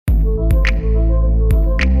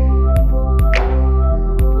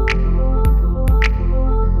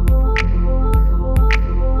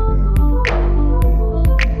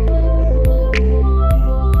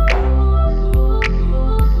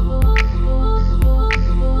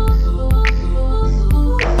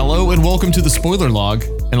Welcome to the Spoiler Log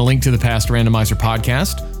and a link to the Past Randomizer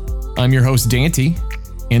podcast. I'm your host, Dante,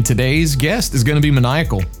 and today's guest is going to be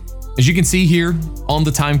Maniacal. As you can see here on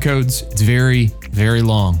the time codes, it's very, very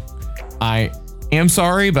long. I am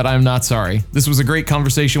sorry, but I'm not sorry. This was a great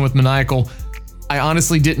conversation with Maniacal. I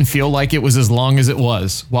honestly didn't feel like it was as long as it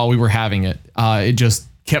was while we were having it. It just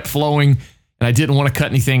kept flowing, and I didn't want to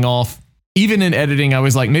cut anything off. Even in editing, I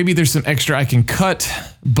was like, maybe there's some extra I can cut,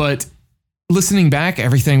 but listening back,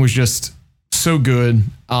 everything was just so good.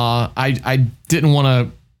 I didn't want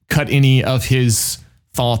to cut any of his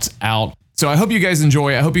thoughts out. So I hope you guys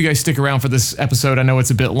enjoy. I hope you guys stick around for this episode. I know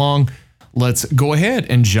it's a bit long. Let's go ahead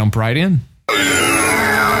and jump right in.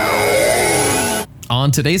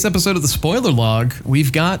 On today's episode of the Spoiler Log,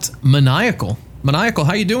 we've got Maniacal. Maniacal,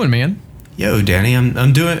 how you doing, man? Yo, Danny,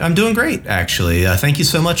 I'm doing great, actually. Thank you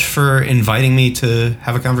so much for inviting me to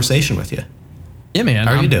have a conversation with you. Yeah, man.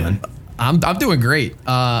 How are you doing? I'm doing great.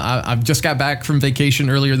 I've just got back from vacation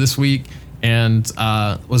earlier this week and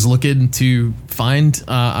was looking to find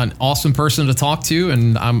an awesome person to talk to,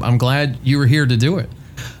 and I'm glad you were here to do it.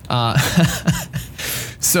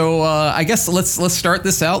 So I guess let's start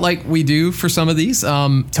this out like we do for some of these.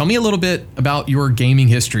 Tell me a little bit about your gaming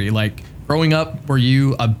history. Like growing up, were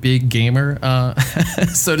you a big gamer,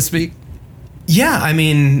 so to speak? Yeah, I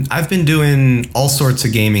mean, I've been doing all sorts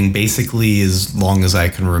of gaming basically as long as I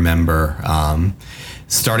can remember.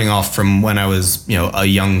 Starting off from when I was, a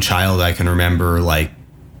young child, I can remember like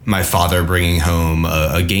my father bringing home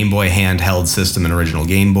a Game Boy handheld system, an original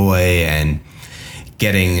Game Boy, and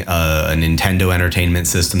getting a Nintendo Entertainment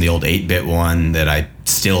System, the old 8-bit one that I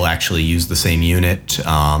still actually use the same unit.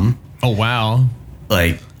 Oh, wow.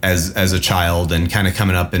 Like as a child and kind of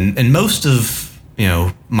coming up, and most of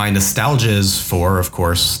my nostalgia is for, of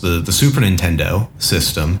course, the Super Nintendo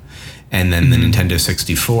system and then the Nintendo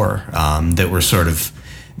 64 that were sort of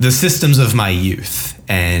the systems of my youth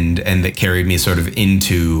and that carried me sort of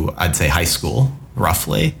into, I'd say, high school,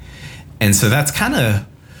 roughly. And so that's kind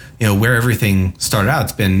of where everything started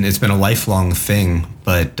out. It's been a lifelong thing,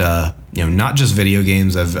 but not just video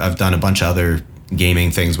games. I've done a bunch of other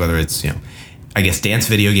gaming things, whether it's I guess dance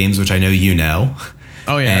video games, which I know you know.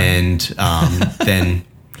 Oh yeah. And then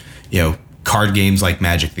card games like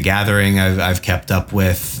Magic the Gathering I've kept up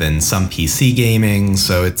with, and some PC gaming.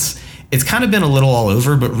 So it's kind of been a little all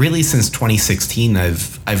over, but really since 2016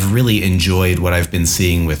 I've really enjoyed what I've been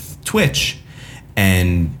seeing with Twitch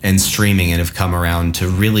and streaming, and have come around to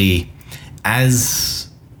really, as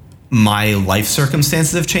my life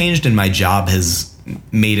circumstances have changed and my job has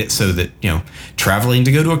made it so that traveling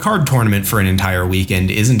to go to a card tournament for an entire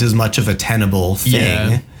weekend isn't as much of a tenable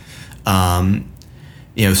thing.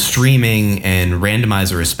 Yeah. Streaming and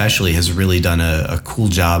randomizer especially has really done a cool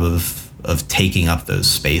job of taking up those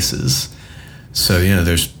spaces. So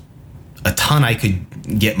there's a ton I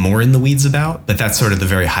could get more in the weeds about, but that's sort of the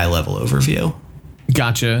very high level overview.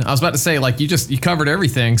 Gotcha. I was about to say, like, you covered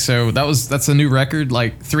everything. So that's a new record,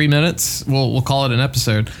 like 3 minutes. We'll call it an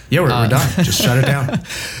episode. Yeah, we're done. Just shut it down.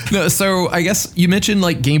 No, so I guess you mentioned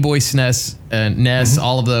like Game Boy, SNES, and NES,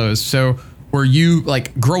 all of those. So were you,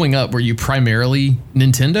 like, growing up, were you primarily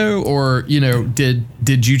Nintendo, or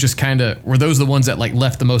did you just kind of, were those the ones that like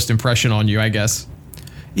left the most impression on you, I guess?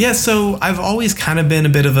 Yeah, so I've always kind of been a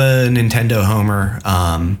bit of a Nintendo homer.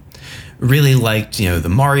 Really liked, the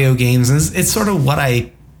Mario games, and it's sort of what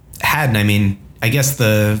I had. And I mean, I guess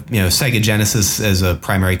the, Sega Genesis as a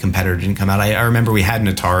primary competitor didn't come out. I remember we had an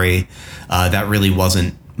Atari. That really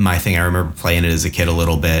wasn't my thing. I remember playing it as a kid a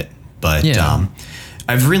little bit, but yeah.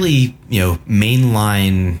 I've really,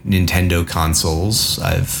 mainline Nintendo consoles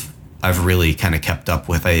I've really kind of kept up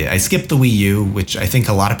with. I skipped the Wii U, which I think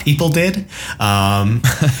a lot of people did.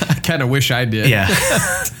 I kind of wish I did. Yeah.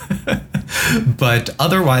 But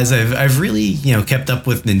otherwise, I've really, kept up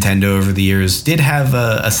with Nintendo over the years. Did have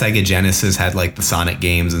a Sega Genesis, had like the Sonic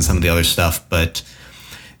games and some of the other stuff, but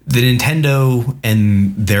the Nintendo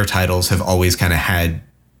and their titles have always kind of had,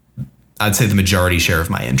 I'd say, the majority share of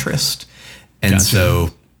my interest. And gotcha. So,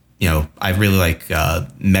 I really like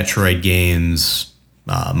Metroid games,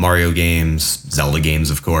 Mario games, Zelda games,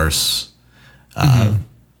 of course. And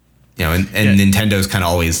Nintendo's kind of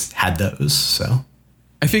always had those, so.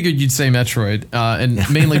 I figured you'd say Metroid, and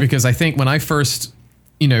mainly because I think when I first,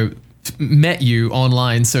 met you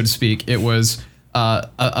online, so to speak, it was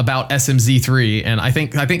about SMZ3, and I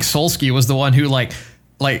think Solsky was the one who like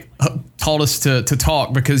taught us to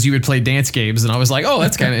talk because you would play dance games, and I was like, oh,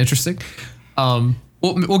 that's kind of interesting.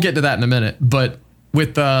 We'll get to that in a minute, but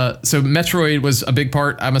with so Metroid was a big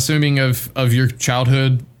part, I'm assuming, of your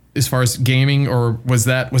childhood as far as gaming, or was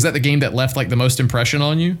that the game that left like the most impression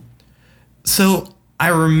on you? So I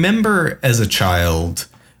remember as a child,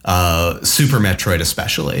 Super Metroid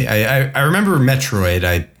especially. I remember Metroid.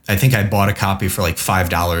 I think I bought a copy for like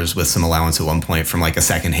 $5 with some allowance at one point from like a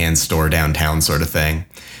secondhand store downtown sort of thing.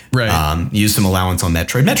 Right. Used some allowance on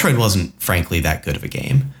Metroid. Metroid wasn't frankly that good of a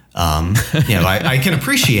game. I can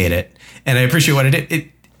appreciate it, and I appreciate what it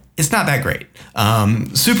did. It's not that great.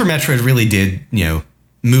 Super Metroid really did,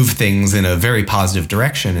 move things in a very positive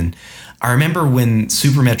direction. And I remember when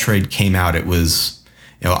Super Metroid came out, it was,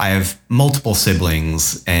 I have multiple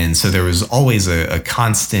siblings, and so there was always a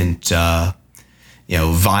constant,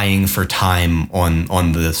 vying for time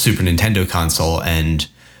on the Super Nintendo console. And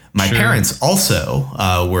my parents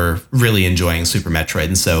also were really enjoying Super Metroid,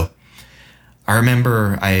 and so I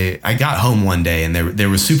remember I got home one day and there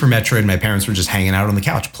was Super Metroid. My parents were just hanging out on the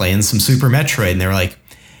couch playing some Super Metroid, and they were like,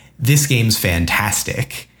 "This game's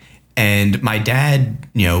fantastic." And my dad,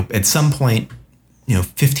 at some point,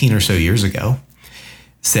 15 or so years ago,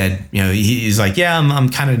 said, he's like, "Yeah, I'm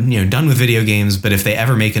kind of done with video games, but if they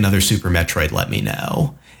ever make another Super Metroid, let me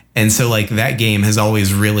know." And so like that game has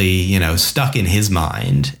always really stuck in his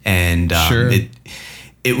mind, and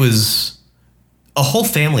it was a whole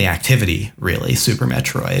family activity, really, Super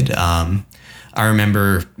Metroid. I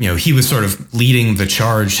remember, he was sort of leading the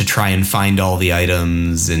charge to try and find all the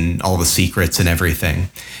items and all the secrets and everything.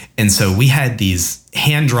 And so we had these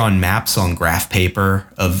hand-drawn maps on graph paper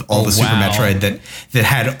of all the Super Metroid that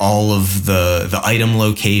had all of the item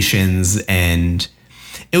locations, and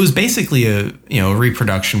it was basically a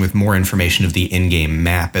reproduction with more information of the in-game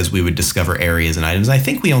map as we would discover areas and items. I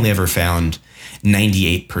think we only ever found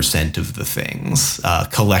 98% of the things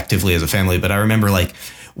collectively as a family. But I remember like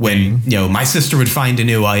when, my sister would find a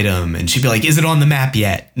new item and she'd be like, "Is it on the map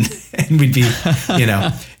yet?" And we'd be,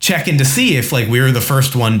 checking to see if like we were the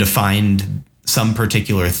first one to find some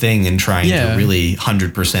particular thing and trying to really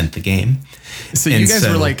 100% the game. So you guys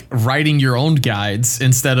were like writing your own guides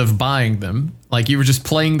instead of buying them. Like you were just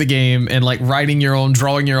playing the game and like writing your own,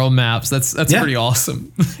 drawing your own maps. That's pretty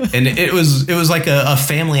awesome. And it was like a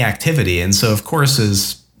family activity. And so of course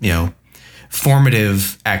as,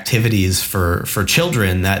 formative activities for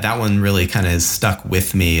children, that one really kind of stuck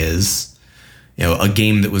with me as, a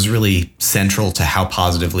game that was really central to how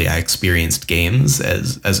positively I experienced games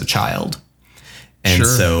as a child. And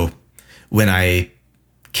so when I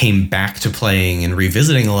came back to playing and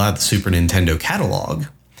revisiting a lot of the Super Nintendo catalog,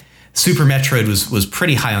 Super Metroid was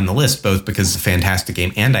pretty high on the list, both because it's a fantastic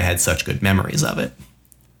game and I had such good memories of it.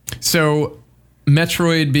 So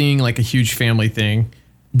Metroid being like a huge family thing,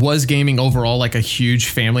 was gaming overall like a huge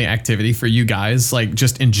family activity for you guys? Like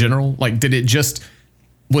just in general, like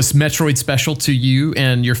was Metroid special to you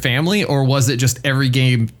and your family, or was it just every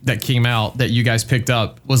game that came out that you guys picked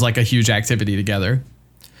up was like a huge activity together?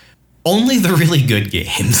 Only the really good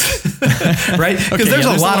games, right? Because there's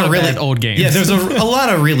a lot of really old games. Yeah, there's a lot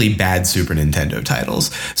of really bad Super Nintendo titles.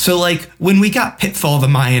 So like when we got Pitfall: The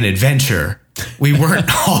Mayan Adventure, we weren't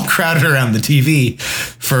all crowded around the TV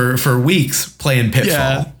for weeks playing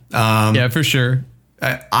Pitfall. Yeah, for sure.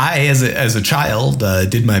 I, as a child,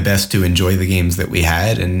 did my best to enjoy the games that we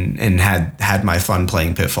had and had my fun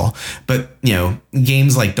playing Pitfall. But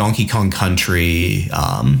games like Donkey Kong Country,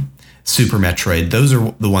 Super Metroid, those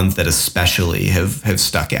are the ones that especially have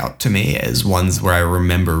stuck out to me as ones where I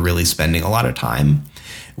remember really spending a lot of time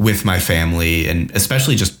with my family, and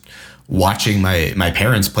especially just watching my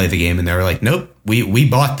parents play the game, and they were like, "Nope, we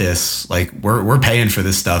bought this, like we're paying for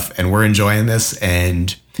this stuff and we're enjoying this,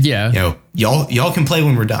 and y'all can play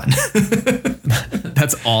when we're done."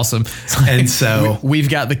 That's awesome. And so we've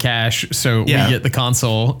got the cash, so we get the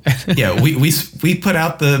console. we put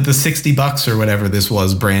out the $60 or whatever this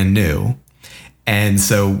was brand new. And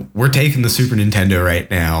so we're taking the Super Nintendo right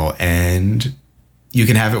now, and you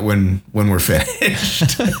can have it when we're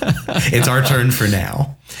finished. It's our turn for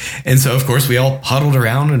now. And so of course we all huddled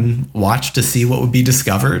around and watched to see what would be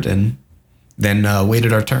discovered, and then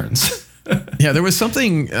waited our turns. Yeah, there was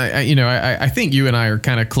something, I think you and I are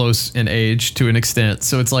kind of close in age to an extent.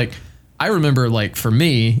 So it's like, I remember like for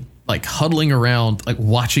me, like huddling around, like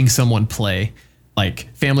watching someone play, like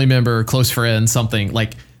family member, close friend, something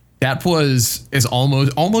like that is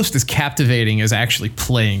almost as captivating as actually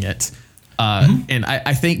playing it. And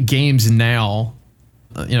I think games now,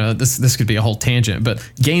 this could be a whole tangent, but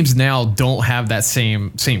games now don't have that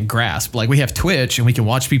same grasp. Like we have Twitch and we can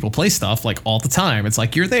watch people play stuff like all the time. It's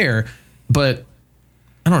like you're there. But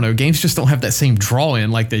I don't know, games just don't have that same draw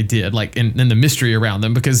in like they did, like in the mystery around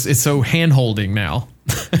them, because it's so hand holding now.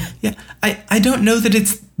 Yeah, I don't know that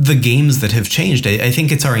it's the games that have changed. I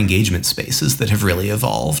think it's our engagement spaces that have really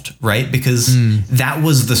evolved, right? Because that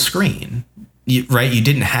was the screen. right? You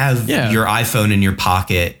didn't have Yeah. your iPhone in your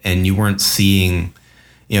pocket, and you weren't seeing,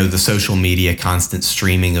 the social media constant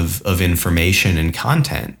streaming of information and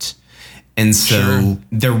content. And so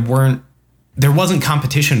there wasn't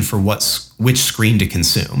competition for which screen to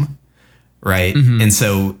consume, right? And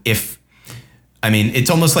so it's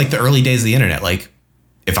almost like the early days of the internet. Like,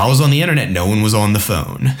 if I was on the internet, no one was on the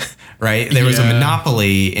phone, right? There was a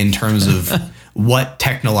monopoly in terms of what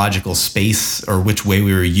technological space or which way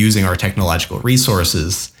we were using our technological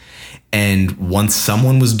resources. And once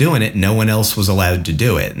someone was doing it, no one else was allowed to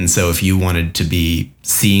do it. And so if you wanted to be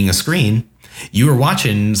seeing a screen, you were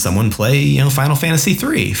watching someone play, Final Fantasy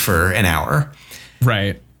III for an hour.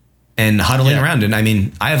 Right. And huddling around. And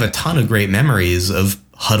I have a ton of great memories of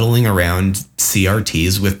huddling around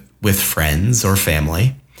CRTs with friends or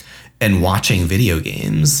family and watching video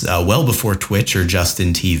games well before Twitch or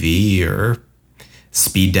Justin TV or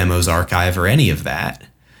Speed Demos Archive or any of that.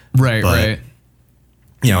 Right, right.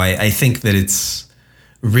 I think that it's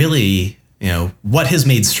really, what has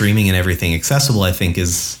made streaming and everything accessible, I think,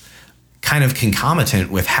 is kind of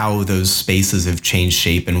concomitant with how those spaces have changed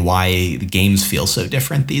shape and why the games feel so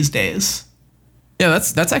different these days. Yeah,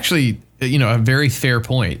 that's actually, a very fair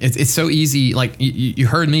point. It's so easy. Like you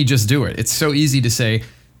heard me just do it. It's so easy to say,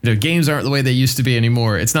 games aren't the way they used to be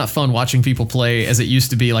anymore. It's not fun watching people play as it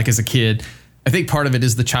used to be, like as a kid. I think part of it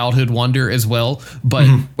is the childhood wonder as well. But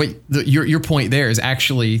your point there is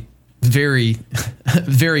actually very,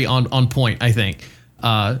 very on point, I think,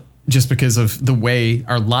 just because of the way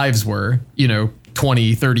our lives were,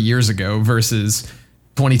 20, 30 years ago versus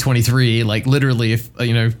 2023. Like literally, if,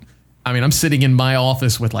 I'm sitting in my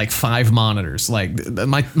office with like 5 monitors. Like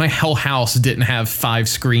my whole house didn't have 5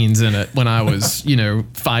 screens in it when I was,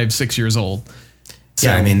 5, 6 years old.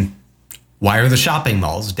 So, yeah, why are the shopping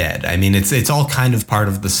malls dead? It's all kind of part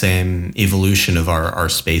of the same evolution of our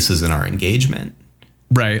spaces and our engagement.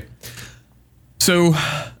 Right. So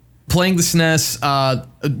playing the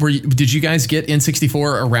SNES, did you guys get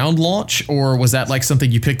N64 around launch, or was that like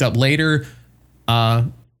something you picked up later?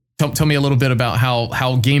 Tell me a little bit about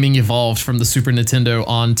how gaming evolved from the Super Nintendo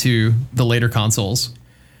onto the later consoles.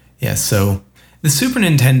 Yeah, so the Super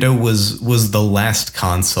Nintendo was the last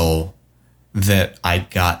console that I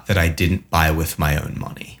got that I didn't buy with my own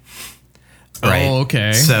money. Right? Oh,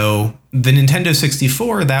 okay. So the Nintendo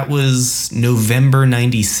 64, that was November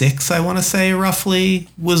 96, I want to say, roughly,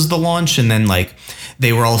 was the launch. And then like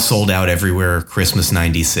they were all sold out everywhere Christmas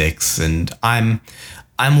 96. And I'm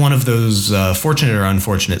one of those fortunate or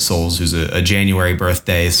unfortunate souls who's a January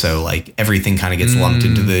birthday. So like everything kind of gets lumped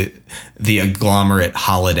into the agglomerate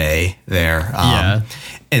holiday there.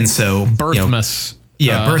 And so Birthmas.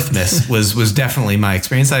 Birthmas was definitely my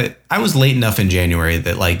experience. I was late enough in January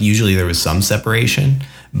that like usually there was some separation,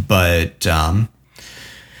 but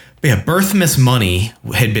Birthmas money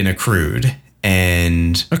had been accrued,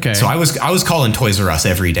 and so I was calling Toys R Us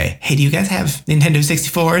every day. Hey, do you guys have Nintendo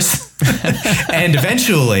 64s? And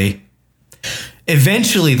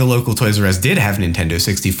eventually the local Toys R Us did have Nintendo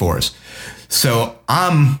 64s. So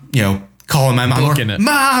I'm calling my mom.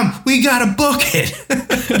 Mom, we gotta book it.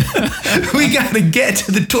 We gotta get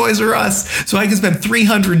to the Toys R Us so I can spend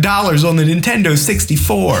 $300 on the Nintendo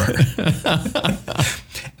 64.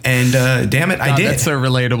 And damn it, I did. That's so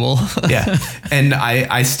relatable. Yeah, and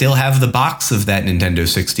I still have the box of that Nintendo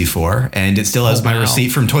 64, and it still has my receipt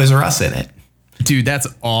from Toys R Us in it. Dude, that's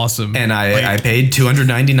awesome. And I paid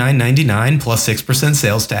 $299.99 plus 6%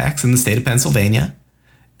 sales tax in the state of Pennsylvania.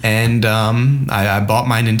 And I bought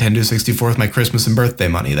my Nintendo 64 with my Christmas and birthday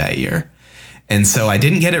money that year. And so I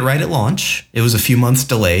didn't get it right at launch. It was a few months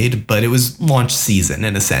delayed, but it was launch season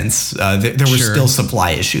in a sense. There were still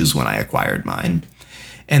supply issues when I acquired mine.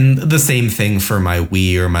 And the same thing for my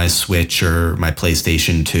Wii or my Switch or my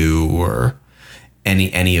PlayStation 2 or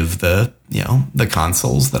any of the the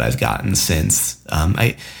consoles that I've gotten since.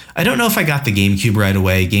 I don't know if I got the GameCube right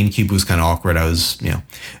away. GameCube was kind of awkward. I was,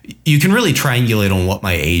 you can really triangulate on what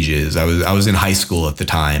my age is. I was in high school at the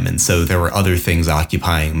time, and so there were other things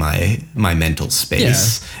occupying my mental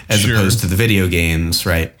space as opposed to the video games,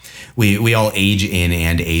 right? We all age in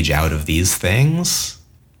and age out of these things.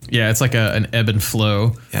 Yeah, it's like an ebb and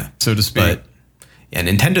flow, so to speak. But yeah,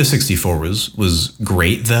 Nintendo 64 was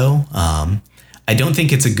great though. I don't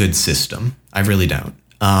think it's a good system. I really don't.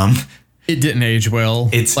 It didn't age well.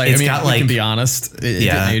 We can be honest. It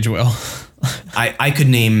didn't age well. I could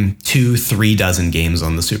name 2-3 dozen games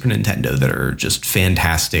on the Super Nintendo that are just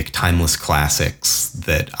fantastic, timeless classics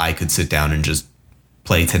that I could sit down and just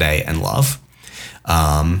play today and love.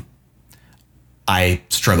 I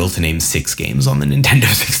struggle to name 6 games on the Nintendo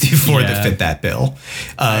 64 that fit that bill.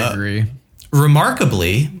 I agree.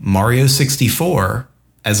 remarkably, Mario 64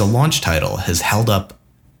 as a launch title has held up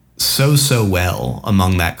so well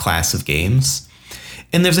among that class of games.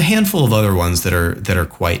 And there's a handful of other ones that are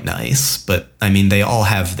quite nice, but I mean, they all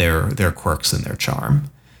have their quirks and their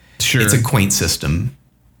charm. Sure. It's a quaint system.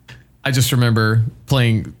 I just remember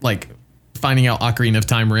playing, like, finding out Ocarina of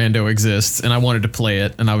Time Rando exists, and I wanted to play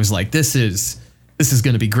it, and I was like, this is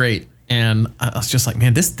going to be great. And I was just like,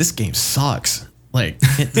 man, this game sucks. Like,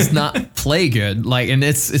 it does not play good. Like, and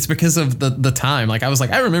it's because of the time. Like, I was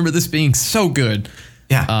like, I remember this being so good.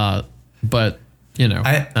 Yeah. But you know,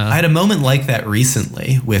 I had a moment like that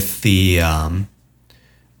recently with it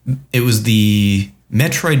was the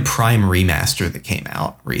Metroid Prime remaster that came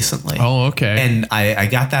out recently. Oh, okay. And I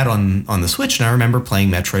got that on the Switch, and I remember playing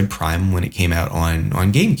Metroid Prime when it came out on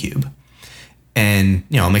GameCube. And,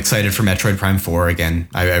 you know, I'm excited for Metroid Prime 4 again.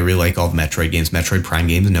 I really like all the Metroid games. Metroid Prime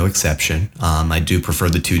games, no exception. I do prefer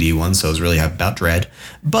the 2D ones, so I was really happy about Dread.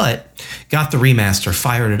 But got the remaster,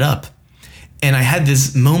 fired it up, and I had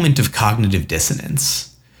this moment of cognitive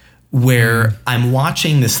dissonance where I'm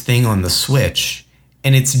watching this thing on the Switch,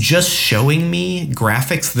 and it's just showing me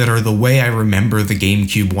graphics that are the way I remember the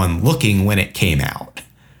GameCube one looking when it came out.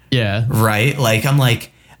 Yeah. Right? Like, I'm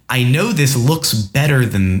like, I know this looks better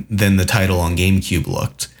than the title on GameCube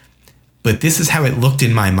looked, but this is how it looked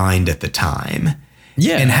in my mind at the time.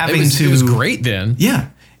 Yeah. And having it was great then. Yeah.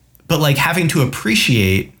 But like having to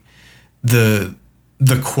appreciate the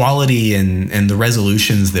quality and the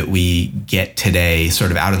resolutions that we get today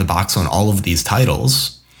sort of out of the box on all of these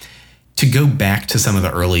titles, to go back to some of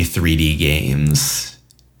the early 3D games,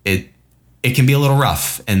 it can be a little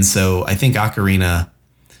rough. And so I think Ocarina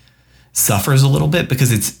suffers a little bit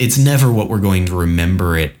because it's never what we're going to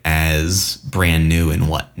remember it as brand new in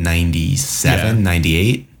 97,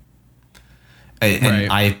 98.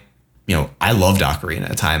 And right. I loved Ocarina at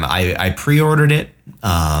the time. I pre-ordered it,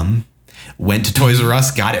 went to Toys R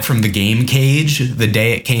Us, got it from the game cage the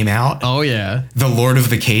day it came out. Oh, yeah. The Lord of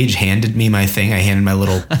the Cage handed me my thing. I handed my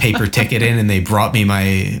little paper ticket in, and they brought me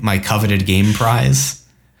my coveted game prize.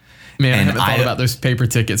 Man, and I haven't thought about those paper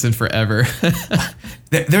tickets in forever.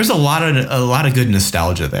 There's a lot of good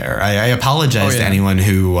nostalgia there. I apologize to anyone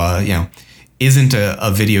who isn't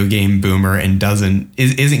a video game boomer and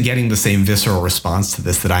isn't getting the same visceral response to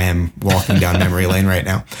this that I am walking down memory lane right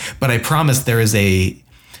now. But I promise there is a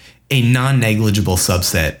non-negligible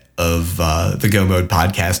subset of the Go Mode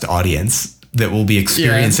podcast audience that will be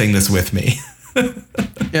experiencing this with me.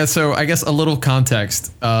 Yeah, so I guess a little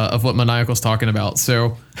context of what Maniacal's talking about.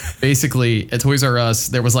 So basically at Toys R Us,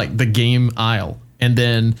 there was like the game aisle, and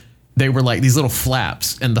then they were like these little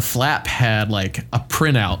flaps, and the flap had like a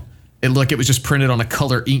printout. It was just printed on a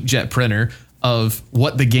color inkjet printer of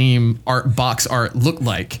what the game box art looked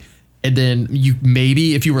like. And then you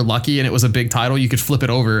maybe, if you were lucky and it was a big title, you could flip it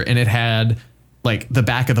over and it had like the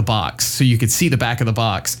back of the box, so you could see the back of the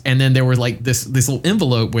box. And then there was like this little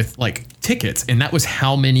envelope with like tickets, and that was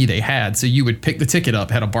how many they had. So you would pick the ticket up,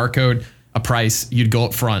 had a barcode, a price, you'd go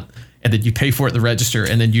up front, and then you pay for it at the register,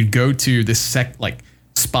 and then you'd go to this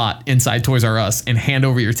spot inside Toys R Us and hand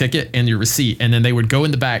over your ticket and your receipt, and then they would go in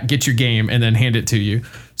the back, get your game, and then hand it to you.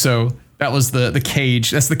 So that was the cage.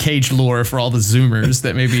 That's the cage lore for all the Zoomers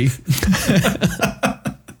that may be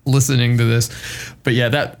listening to this. But yeah,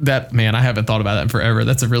 that man, I haven't thought about that in forever.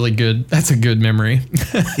 That's a good memory.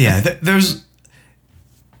 Yeah,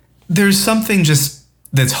 there's something just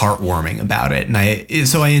that's heartwarming about it, and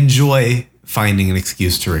I enjoy finding an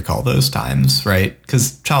excuse to recall those times, right?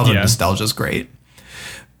 Because childhood nostalgia is great.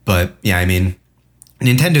 But yeah, I mean,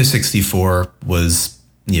 Nintendo 64 was,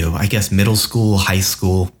 I guess middle school, high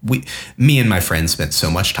school. Me and my friends spent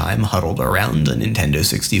so much time huddled around a Nintendo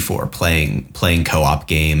 64 playing co-op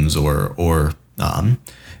games or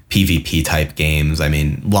PvP type games. I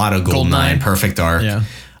mean, a lot of GoldenEye, Perfect Dark. Yeah.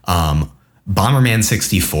 Bomberman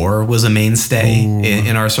 64 was a mainstay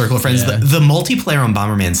in our circle of friends. Yeah. The multiplayer on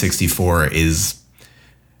Bomberman 64 is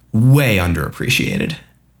way underappreciated.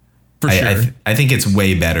 For sure. I think it's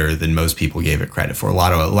way better than most people gave it credit for. A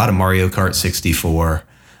lot of Mario Kart 64.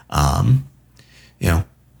 Some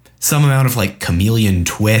amount of like Chameleon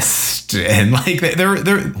Twist, and like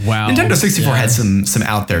Nintendo 64 had some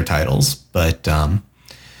out there titles, but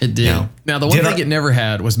it did. Now the one thing it never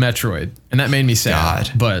had was Metroid, and that made me sad.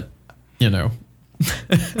 God. But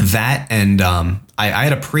that, and I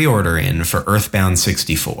had a pre-order in for Earthbound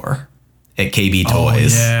 64 at KB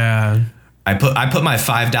Toys. Oh, yeah. I put my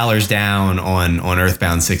 $5 down on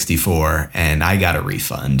Earthbound 64, and I got a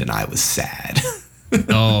refund, and I was sad.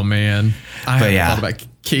 Oh man, I haven't thought about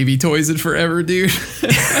KB Toys in forever, dude.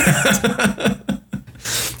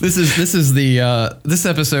 This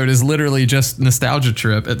episode is literally just nostalgia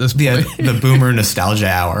trip at this point. Yeah, the boomer nostalgia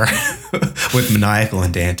hour with Maniacal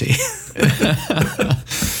and Dante.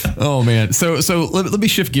 Oh man. So let me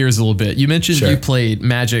shift gears a little bit. You mentioned Sure. you played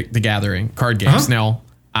Magic the Gathering card games. Now,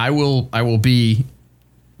 I will be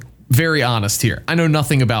very honest here. I know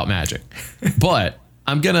nothing about Magic. But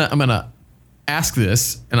I'm gonna ask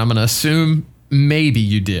this, and I'm gonna assume maybe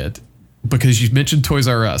you did, because you mentioned Toys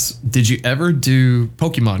R Us. Did you ever do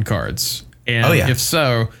Pokemon cards? And if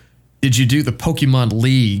so, did you do the Pokemon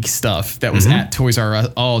League stuff that was at Toys R Us?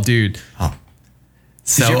 Oh, dude.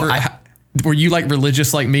 So were you like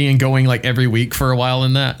religious like me and going like every week for a while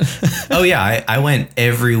in that? Oh yeah, I went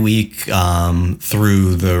every week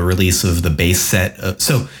through the release of the base set.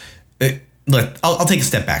 I'll take a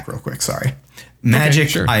step back real quick. Sorry. Magic, okay,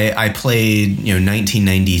 sure. I played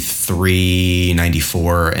 1993,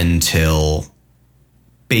 94 until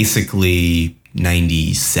basically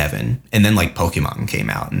 97, and then like Pokemon came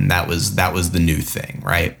out, and that was the new thing,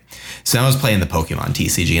 right? So I was playing the Pokemon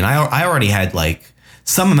TCG, and I already had like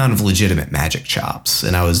some amount of legitimate Magic chops,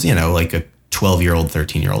 and I was like a 12-year-old,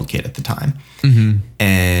 13-year-old kid at the time,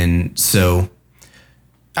 and so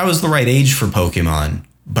I was the right age for Pokemon.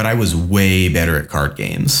 But I was way better at card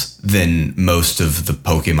games than most of the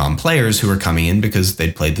Pokemon players who were coming in because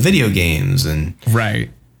they'd played the video games and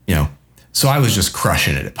so I was just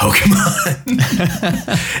crushing it at Pokemon.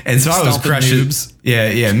 And so I was crushing noobs.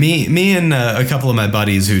 Yeah. Me and a couple of my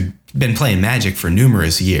buddies who'd been playing Magic for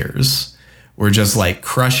numerous years were just like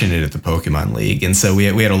crushing it at the Pokemon League. And so we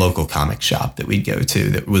had a local comic shop that we'd go to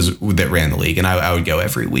that ran the league, and I would go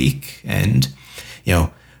every week and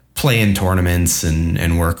play in tournaments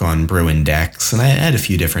and work on brewing decks. And I had a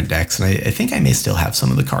few different decks, and I think I may still have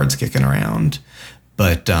some of the cards kicking around.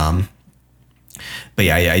 But yeah,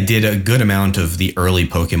 I did a good amount of the early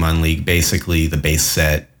Pokemon League, basically the base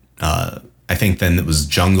set. I think then it was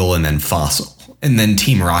Jungle and then Fossil. And then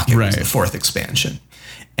Team Rocket was the fourth expansion.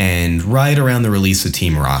 And right around the release of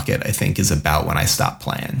Team Rocket, I think, is about when I stopped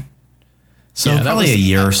playing. So probably a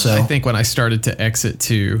year or so. I think when I started to exit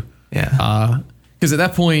too. Yeah. Because at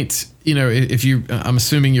that point, if I'm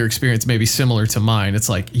assuming your experience may be similar to mine. It's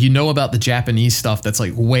like, about the Japanese stuff that's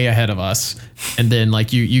like way ahead of us. And then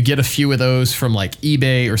like you get a few of those from like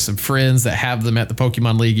eBay or some friends that have them at the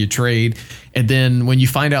Pokemon League, you trade. And then when you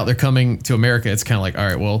find out they're coming to America, it's kind of like, all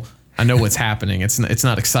right, well, I know what's happening. It's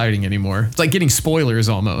not exciting anymore. It's like getting spoilers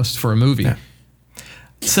almost for a movie. Yeah.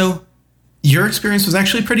 So your experience was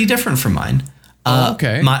actually pretty different from mine.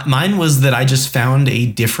 Okay. Mine was that I just found a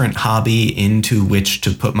different hobby into which to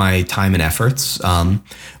put my time and efforts.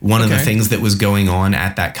 One of the things that was going on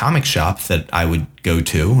at that comic shop that I would go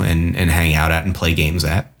to and hang out at and play games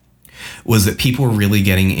at was that people were really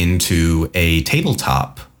getting into a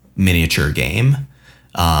tabletop miniature game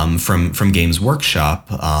from Games Workshop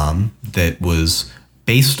that was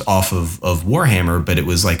based off of Warhammer, but it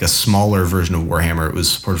was like a smaller version of Warhammer. It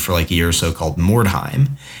was supported for like a year or so, called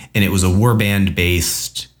Mordheim, and it was a warband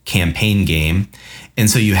based campaign game. And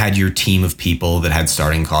so you had your team of people that had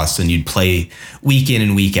starting costs, and you'd play week in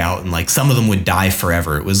and week out, and like some of them would die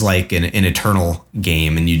forever. It was like an eternal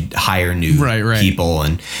game, and you'd hire new people,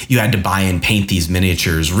 and you had to buy and paint these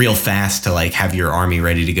miniatures real fast to like have your army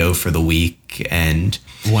ready to go for the week. And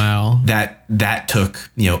wow, that took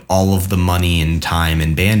all of the money and time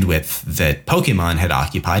and bandwidth that Pokemon had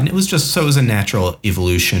occupied, and it was a natural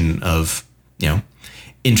evolution of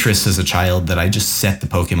interest as a child that I just set the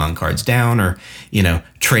Pokemon cards down, or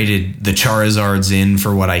traded the Charizards in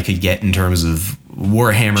for what I could get in terms of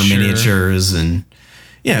Warhammer miniatures, and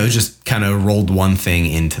just kind of rolled one thing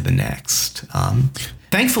into the next.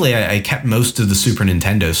 Thankfully, I kept most of the Super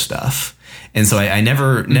Nintendo stuff, and so I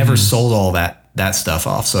never sold all that stuff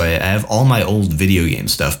off. So I have all my old video game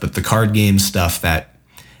stuff, but the card game stuff that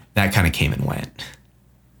kind of came and went.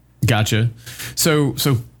 Gotcha. So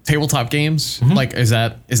tabletop games, like is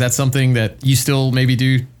that something that you still maybe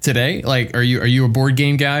do today? Like, are you a board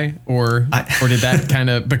game guy, or did that kind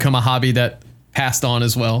of become a hobby that passed on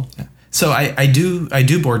as well? So I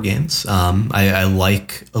do board games. I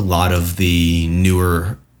like a lot of the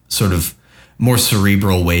newer sort of more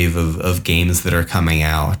cerebral wave of games that are coming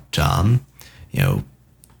out.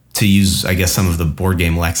 To use, I guess, some of the board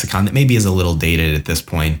game lexicon that maybe is a little dated at this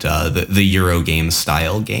point, the Euro game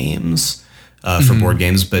style games for board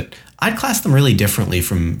games, but I'd class them really differently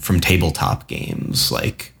from tabletop games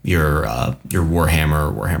like your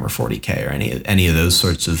Warhammer, Warhammer 40K, or any of those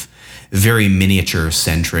sorts of very miniature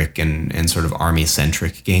centric and sort of army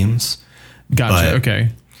centric games. Gotcha. Okay.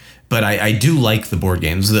 But I do like the board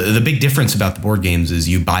games. The big difference about the board games is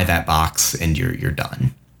you buy that box and you're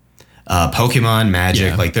done. Pokemon,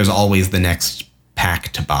 Magic, like there's always the next pack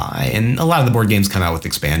to buy. And a lot of the board games come out with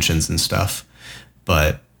expansions and stuff.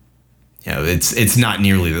 But you know, it's not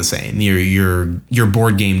nearly the same. Your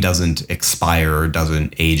board game doesn't expire or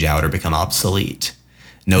doesn't age out or become obsolete.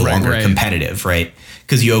 No longer competitive, right?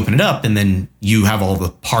 Because you open it up and then you have all the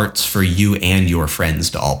parts for you and your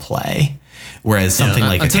friends to all play. Whereas something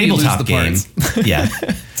like a tabletop game,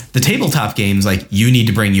 the tabletop games, like you need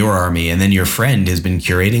to bring your army and then your friend has been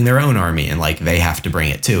curating their own army and like they have to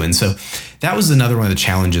bring it too. And so that was another one of the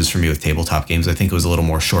challenges for me with tabletop games. I think it was a little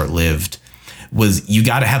more short-lived, was you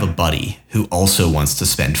got to have a buddy who also wants to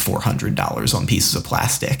spend $400 on pieces of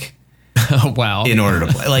plastic. Oh, wow. In order to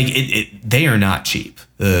play. Like they are not cheap.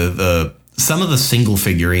 Some of the single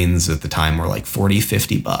figurines at the time were like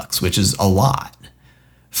 $40-$50, which is a lot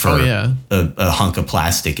for a hunk of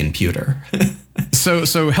plastic and pewter.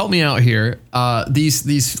 So help me out here.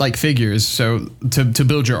 These like figures. So to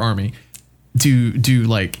build your army, do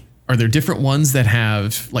like, are there different ones that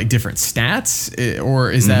have like different stats,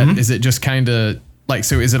 or is is it just kind of like,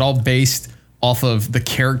 so is it all based off of the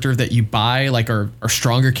character that you buy? Like are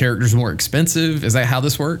stronger characters more expensive? Is that how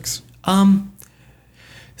this works?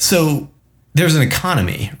 So there's an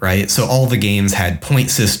economy, right? So all the games had point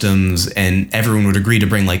systems and everyone would agree to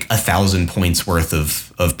bring like 1,000 points worth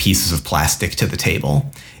of pieces of plastic to the table.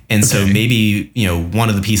 And so maybe, you know, one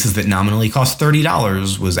of the pieces that nominally cost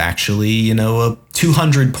 $30 was actually, you know, a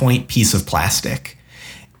 200 point piece of plastic.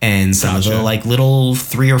 And some of the like little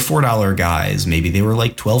 $3 or $4 guys, maybe they were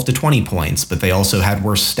like 12 to 20 points, but they also had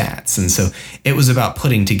worse stats. And so it was about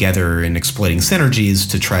putting together and exploiting synergies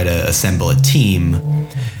to try to assemble a team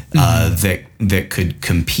that could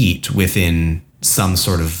compete within some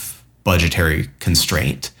sort of budgetary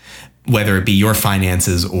constraint, whether it be your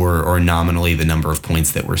finances or nominally the number of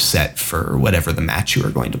points that were set for whatever the match you were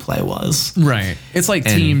going to play was. Right. It's like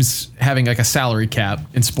teams having like a salary cap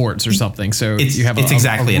in sports or something. So you have it's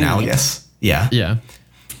exactly analogous. Yeah. Yeah.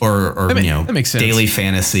 Or that makes sense. Daily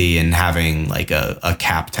fantasy and having like a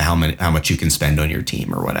cap to how much you can spend on your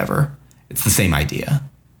team or whatever. It's the same idea.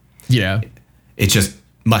 Yeah. It's just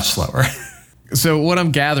much slower. So what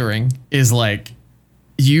I'm gathering is like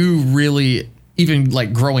you really, even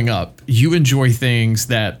like growing up, you enjoy things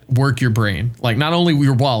that work your brain, like not only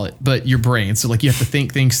your wallet, but your brain. So like you have to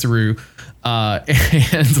think things through and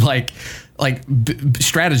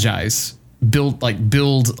strategize, build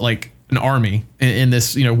like an army in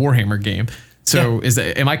this, you know, Warhammer game. So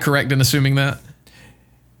am I correct in assuming that?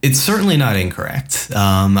 It's certainly not incorrect.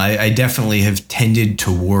 I definitely have tended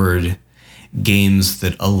toward games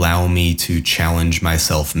that allow me to challenge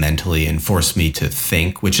myself mentally and force me to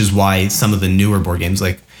think, which is why some of the newer board games,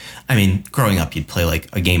 like, I mean, growing up, you'd play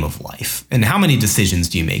like a game of life. And how many decisions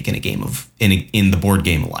do you make in a game of, in the board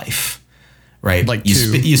game Life, right? Like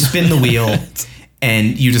you spin the wheel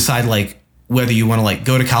and you decide like whether you want to like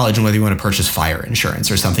go to college and whether you want to purchase fire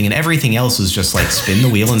insurance or something. And everything else is just like spin the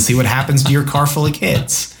wheel and see what happens to your car full of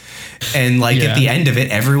kids. And like at the end of it,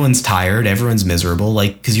 everyone's tired, everyone's miserable,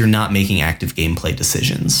 like because you're not making active gameplay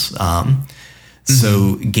decisions.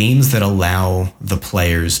 So games that allow the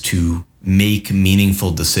players to make meaningful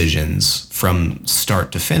decisions from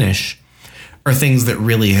start to finish are things that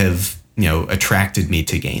really have, you know, attracted me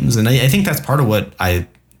to games. And I think that's part of what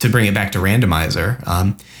to bring it back to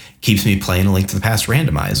randomizer, keeps me playing A Link to the Past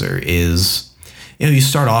randomizer is, you know, you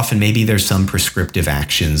start off and maybe there's some prescriptive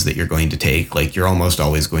actions that you're going to take. Like you're almost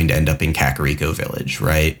always going to end up in Kakariko Village,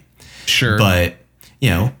 right? Sure. But,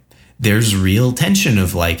 you know, there's real tension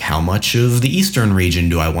of like how much of the Eastern region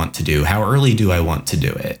do I want to do? How early do I want to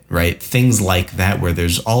do it, right? Things like that where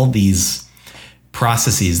there's all these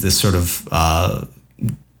processes, this sort of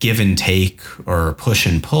give and take or push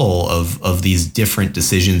and pull of these different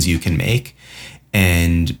decisions you can make,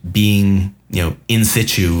 and being, you know, in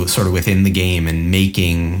situ sort of within the game and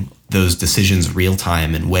making those decisions real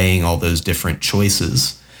time and weighing all those different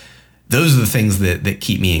choices. Those are the things that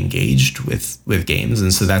keep me engaged with games.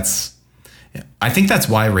 And so I think that's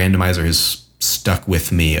why randomizer has stuck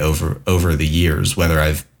with me over the years, whether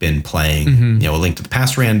I've been playing, you know, A Link to the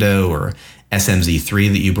Past rando or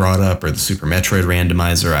SMZ3 that you brought up or the Super Metroid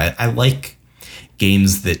randomizer. I like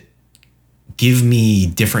games that give me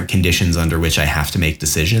different conditions under which I have to make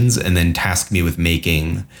decisions and then task me with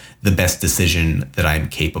making the best decision that I'm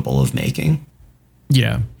capable of making.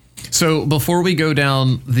 Yeah. So before we go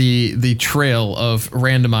down the trail of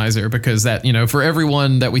randomizer, because that, you know, for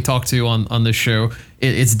everyone that we talk to on this show,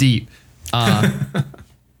 it's deep.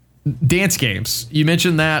 Dance games. You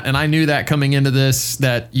mentioned that, and I knew that coming into this,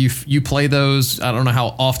 that you play those. I don't know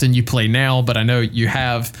how often you play now, but I know you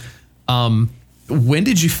have. When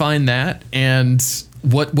did you find that? And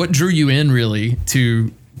what drew you in really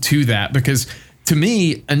to that? Because to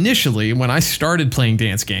me, initially, when I started playing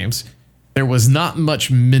dance games, there was not much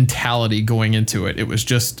mentality going into it. It was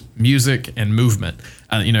just music and movement.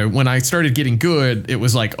 When I started getting good, it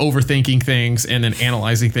was like overthinking things and then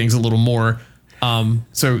analyzing things a little more.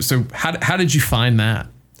 So how did you find that?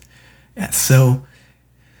 Yeah, so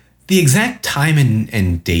the exact time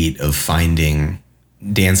and date of finding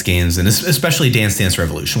dance games, and especially Dance Dance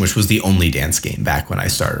Revolution, which was the only dance game back when I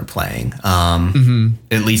started playing,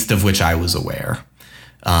 at least of which I was aware,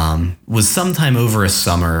 was sometime over a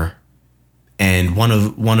summer. And one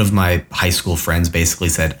of my high school friends basically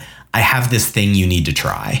said, "I have this thing you need to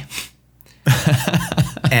try."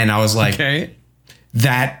 And I was like, okay.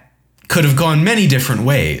 That could have gone many different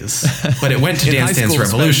ways, but it went to Dance Dance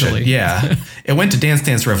Revolution. Especially. Yeah, it went to Dance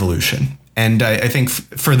Dance Revolution, and I think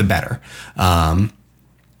for the better.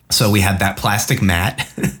 So we had that plastic mat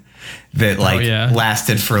that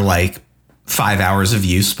lasted for like 5 hours of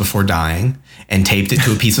use before dying, and taped it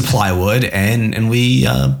to a piece of plywood, and we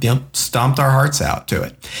stomped our hearts out to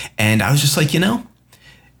it. And I was just like,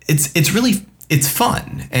 it's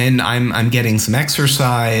fun, and I'm getting some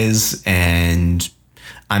exercise, and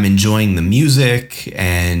I'm enjoying the music,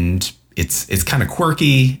 and it's kind of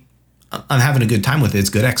quirky. I'm having a good time with it. It's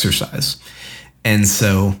good exercise. And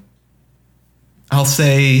so I'll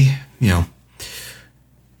say,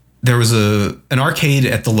 there was an arcade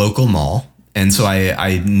at the local mall. And so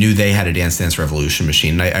I knew they had a Dance Dance Revolution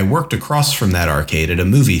machine. I worked across from that arcade at a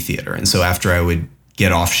movie theater. And so after I would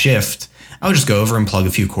get off shift, I would just go over and plug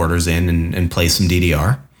a few quarters in and play some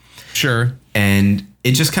DDR. Sure. And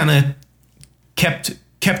it just kind of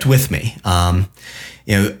kept with me.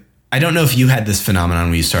 I don't know if you had this phenomenon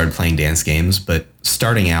when you started playing dance games, but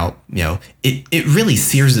starting out, it really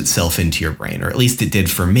sears itself into your brain, or at least it did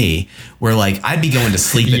for me, where like I'd be going to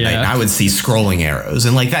sleep at night and I would see scrolling arrows,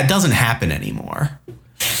 and like that doesn't happen anymore.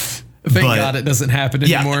 Thank God it doesn't happen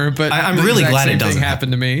anymore. But I'm really glad it doesn't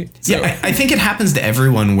happen to me. So. Yeah, I think it happens to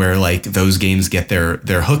everyone where like those games get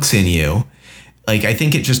their hooks in you. Like I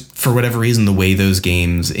think it just, for whatever reason, the way those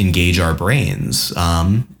games engage our brains,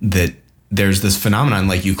 that there's this phenomenon,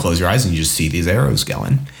 like you close your eyes and you just see these arrows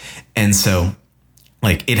going. And so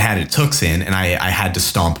like it had its hooks in, and I had to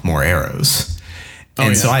stomp more arrows.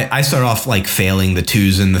 So I started off like failing the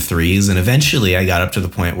 2s and the 3s. And eventually I got up to the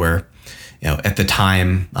point where, at the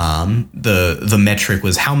time, the metric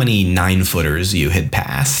was how many 9-footers you had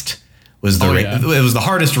passed was it was the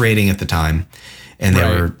hardest rating at the time. And they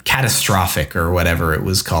were catastrophic, or whatever it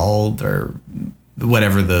was called, or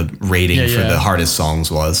whatever the rating for the hardest songs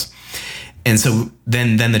was. And so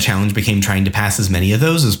then the challenge became trying to pass as many of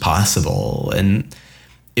those as possible. And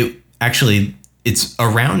it's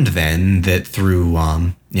around then that through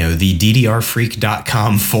the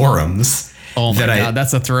DDRfreak.com forums. Oh my God,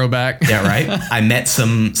 that's a throwback. Yeah, right. I met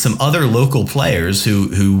some other local players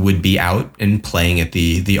who would be out and playing at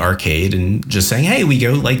the arcade and just saying, "Hey, we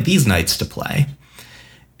go like these nights to play."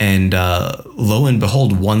 And lo and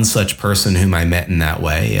behold, one such person whom I met in that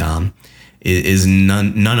way is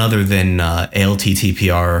none other than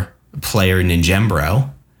ALTTPR player Ninjembro.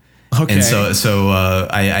 Okay. And so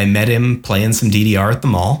I met him playing some DDR at the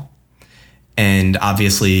mall, and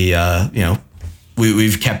obviously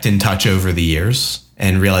we've kept in touch over the years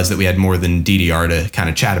and realized that we had more than DDR to kind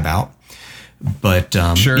of chat about. But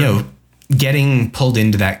sure. Getting pulled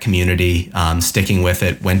into that community, sticking with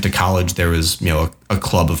it, went to college. There was, a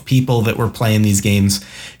club of people that were playing these games,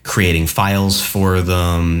 creating files for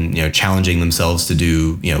them, challenging themselves to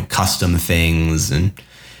do, custom things. And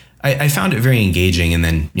I found it very engaging. And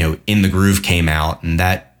then, In the Groove came out, and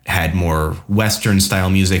that had more Western style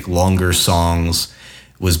music, longer songs,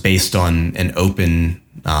 was based on an open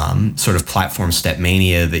sort of platform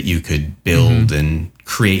Stepmania that you could build and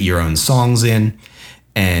create your own songs in.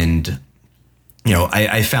 And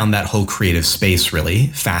I found that whole creative space really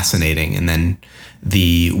fascinating. And then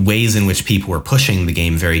the ways in which people were pushing the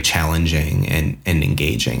game very challenging and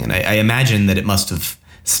engaging. And I imagine that it must have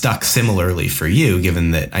stuck similarly for you,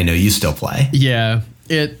 given that I know you still play. Yeah,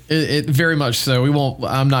 it very much so.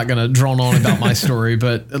 I'm not going to drone on about my story,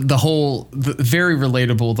 but very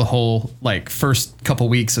relatable, the whole like first couple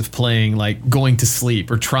weeks of playing, like going to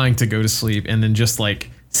sleep or trying to go to sleep, and then just like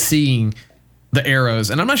seeing the arrows.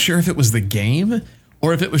 And I'm not sure if it was the game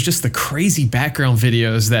or if it was just the crazy background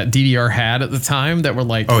videos that DDR had at the time that were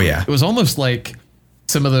like, oh yeah, it was almost like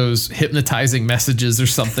some of those hypnotizing messages or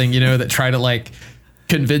something, that try to like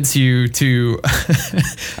convince you to,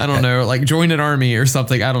 I don't know, like join an army or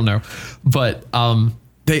something. I don't know. But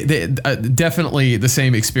they definitely the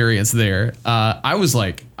same experience there. I was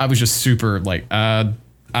just super like,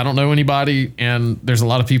 I don't know anybody, and there's a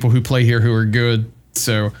lot of people who play here who are good.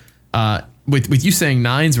 So with you saying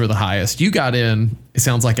 9s were the highest, you got in, it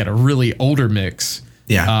sounds like, at a really older mix.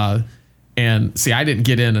 Yeah. And see, I didn't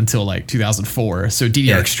get in until like 2004. So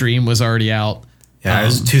DDR Extreme was already out. Yeah, it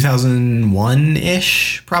was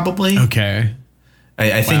 2001-ish, probably. Okay.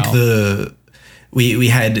 I think we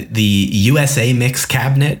had the USA mix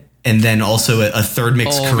cabinet, and then also a third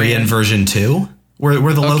mix Korean version 2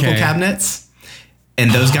 were the local cabinets.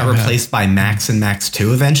 And those got replaced by Max and Max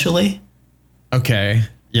 2 eventually. Okay.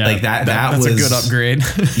 Yeah. Like that's was a good upgrade.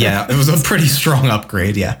 Yeah, it was a pretty strong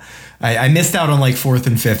upgrade. Yeah. I missed out on like 4th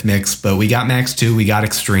and 5th mix, but we got Max 2, we got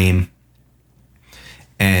Extreme.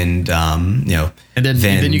 And, and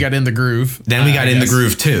then you got In the Groove. Then we got In the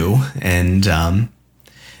Groove too. And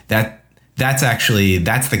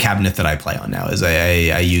that's the cabinet that I play on now. Is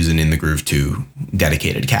I use an In the Groove 2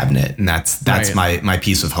 dedicated cabinet, and that's right. my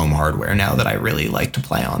piece of home hardware now that I really like to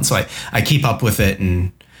play on. So I keep up with it,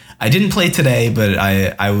 and I didn't play today, but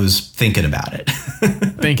I was thinking about it.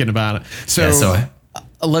 So,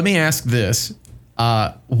 let me ask this.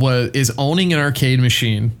 Is owning an arcade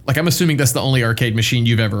machine, like, I'm assuming that's the only arcade machine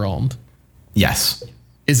you've ever owned? Yes.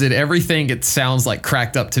 Is it everything it sounds like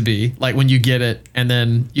cracked up to be? Like when you get it and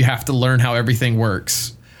then you have to learn how everything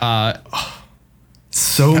works?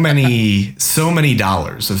 So many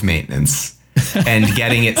dollars of maintenance and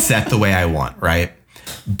getting it set the way I want, right?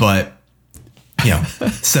 But,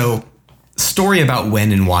 so story about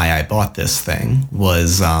when and why I bought this thing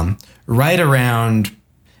was right around,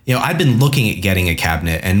 I've been looking at getting a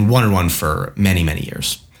cabinet and wanted one for many, many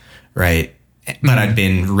years, right? But I'd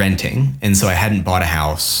been renting, and so I hadn't bought a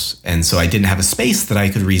house, and so I didn't have a space that I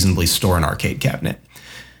could reasonably store an arcade cabinet.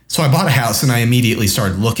 So I bought a house, and I immediately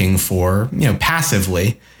started looking for,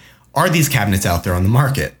 passively, are these cabinets out there on the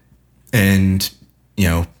market? And,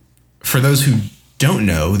 for those who don't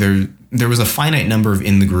know, there was a finite number of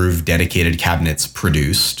In the Groove dedicated cabinets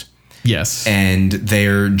produced. Yes. And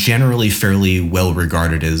they're generally fairly well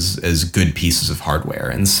regarded as good pieces of hardware.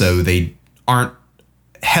 And so they aren't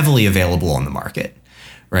heavily available on the market,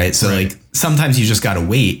 right? So like sometimes you just got to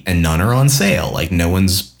wait, and none are on sale. Like no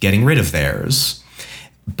one's getting rid of theirs.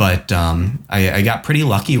 But I got pretty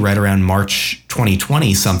lucky right around March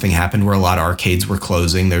 2020. Something happened where a lot of arcades were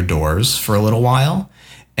closing their doors for a little while.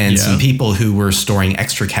 And some people who were storing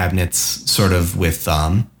extra cabinets sort of with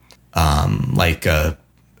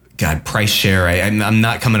price share. I'm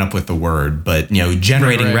not coming up with the word, but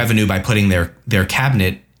generating revenue by putting their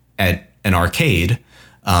cabinet at an arcade.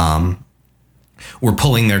 Were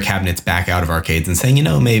pulling their cabinets back out of arcades and saying,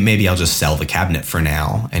 maybe I'll just sell the cabinet for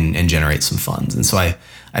now and generate some funds. And so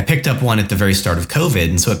I picked up one at the very start of COVID,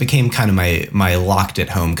 and so it became kind of my locked at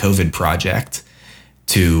home COVID project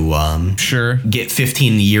to get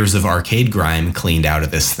 15 years of arcade grime cleaned out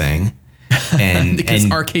of this thing. And because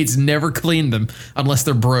arcades never clean them unless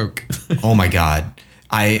they're broke. Oh my God.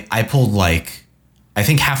 I pulled I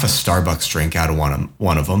think half a Starbucks drink out of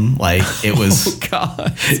one of them. Like it was, oh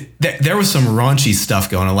God. There was some raunchy stuff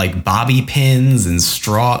going on, like bobby pins and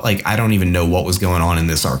straw. Like I don't even know what was going on in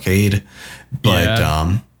this arcade,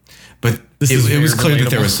 but it was clear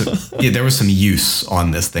that there was some use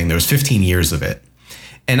on this thing. There was 15 years of it.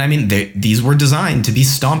 And I mean, these were designed to be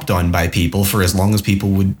stomped on by people for as long as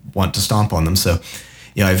people would want to stomp on them. So,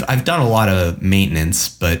 I've done a lot of maintenance,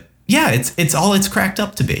 but yeah, it's cracked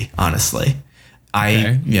up to be, honestly.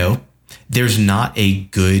 There's not a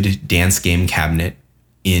good dance game cabinet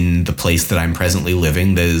in the place that I'm presently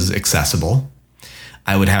living that is accessible.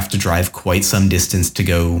 I would have to drive quite some distance to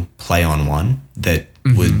go play on one that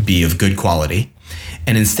would be of good quality.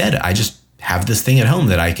 And instead, I just have this thing at home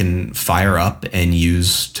that I can fire up and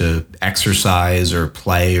use to exercise or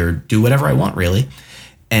play or do whatever I want, really.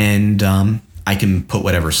 And I can put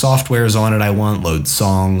whatever softwares on it I want, load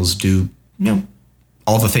songs, do,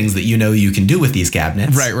 all the things that you can do with these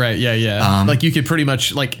cabinets. Right. Yeah. Like you could pretty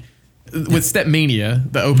much with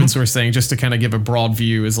Stepmania, the open source thing, just to kind of give a broad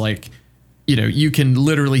view, is you can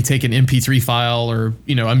literally take an MP3 file or,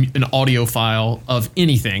 an audio file of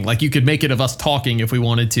anything. Like you could make it of us talking if we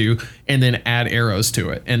wanted to, and then add arrows to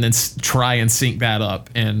it and then try and sync that up.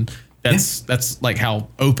 And that's like how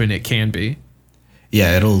open it can be.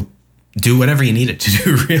 Yeah. It'll do whatever you need it to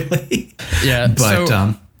do, really. Yeah. But,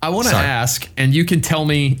 so, I want to ask, and you can tell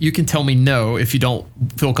me no if you don't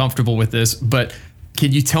feel comfortable with this, but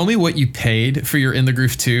can you tell me what you paid for your In the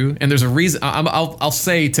Groove 2? And there's a reason. I'll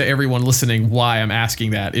say to everyone listening why I'm asking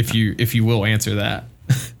that, if you will answer that.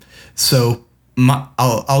 So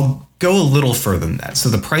I'll go a little further than that. So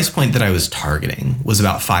the price point that I was targeting was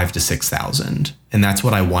about $5,000 to $6,000, and that's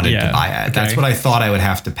what I wanted to buy at. Okay. That's what I thought I would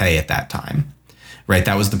have to pay at that time, right?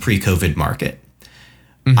 That was the pre-COVID market.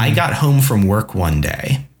 Mm-hmm. I got home from work one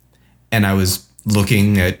day and I was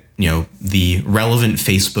looking at, the relevant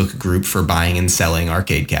Facebook group for buying and selling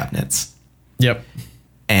arcade cabinets. Yep.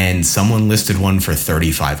 And someone listed one for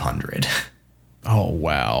 $3,500. Oh,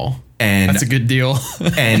 wow. And that's a good deal.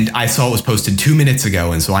 And I saw it was posted 2 minutes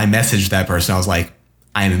ago. And so I messaged that person. I was like,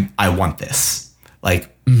 I want this.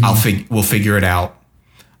 Like, we'll figure it out.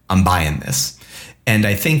 I'm buying this. And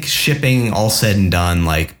I think shipping all said and done,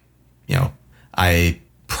 like, I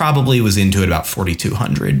probably was into it about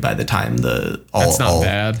 $4,200 by the time that's not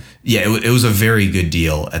bad. Yeah, it was a very good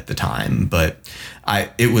deal at the time, but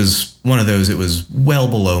it was one of those. It was well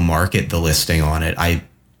below market, the listing on it.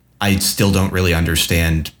 I still don't really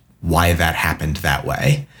understand why that happened that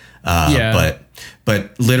way.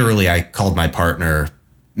 But literally, I called my partner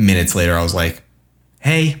minutes later. I was like,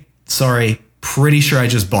 "Hey, sorry, pretty sure I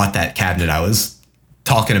just bought that cabinet I was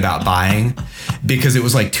talking about buying," because it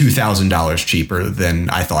was like $2,000 cheaper than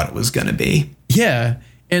I thought it was going to be. Yeah.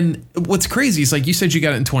 And what's crazy is, like you said, you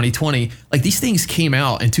got it in 2020. Like, these things came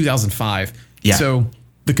out in 2005. Yeah. So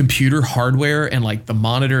the computer hardware and like the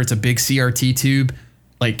monitor, it's a big CRT tube.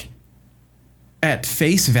 Like, at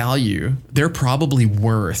face value, they're probably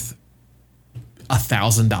worth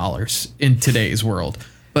 $1,000 in today's world.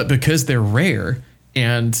 But because they're rare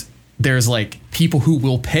and there's like people who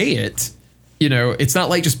will pay it, it's not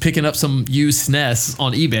like just picking up some used SNES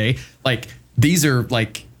on eBay. Like, these are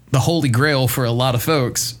like the holy grail for a lot of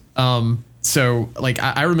folks. So like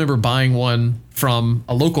I remember buying one from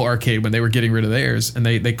a local arcade when they were getting rid of theirs, and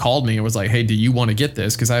they called me and was like, "Hey, do you want to get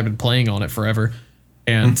this?" Because I've been playing on it forever.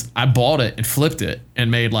 And I bought it and flipped it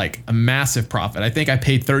and made like a massive profit. I think I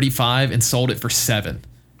paid $35 and sold it for $7.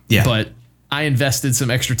 Yeah. But I invested some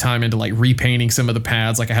extra time into like repainting some of the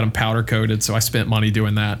pads. Like, I had them powder coated, so I spent money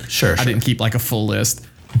doing that. Sure. I didn't keep like a full list,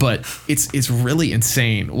 but it's really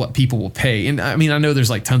insane what people will pay. And I mean, I know there's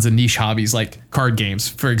like tons of niche hobbies, like card games,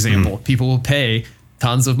 for example. People will pay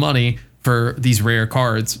tons of money for these rare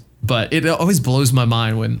cards, but it always blows my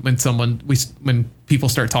mind when people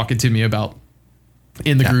start talking to me about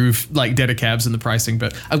In the Groove, like Dedicabs and the pricing.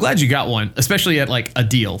 But I'm glad you got one, especially at like a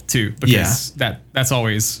deal too, because that's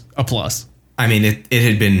always a plus. I mean, it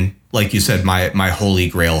had been, like you said, my holy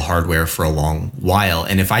grail hardware for a long while.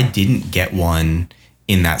 And if I didn't get one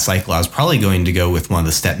in that cycle, I was probably going to go with one of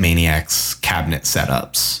the Step Maniacs cabinet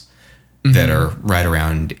setups that are right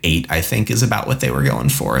around $8, I think, is about what they were going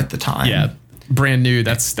for at the time. Yeah. Brand new.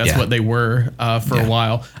 That's what they were for a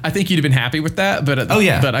while. I think you'd have been happy with that, but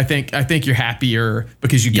but I think you're happier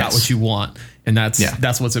because you got what you want, and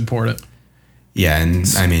that's what's important. Yeah, and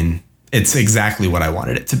I mean, it's exactly what I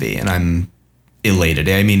wanted it to be, and I'm elated.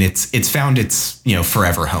 I mean, it's found its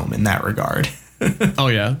forever home in that regard. Oh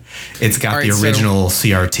yeah, it's got the original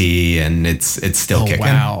CRT, and it's still kicking.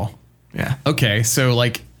 Wow. Yeah. Okay, so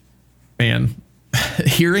like, man,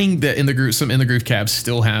 hearing that some In the Groove cabs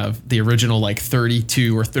still have the original like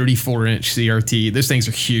 32 or 34 inch CRT. Those things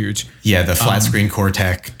are huge. Yeah, the flat screen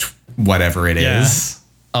Cortec, whatever it is.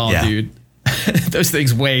 Oh, yeah. Dude, those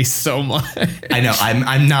things weigh so much. I know.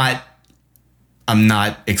 I'm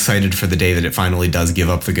not excited for the day that it finally does give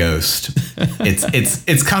up the ghost.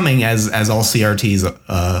 It's coming, as all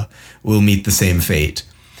CRTs will meet the same fate.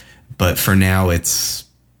 But for now, it's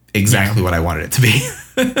exactly what I wanted it to be.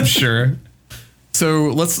 Sure. So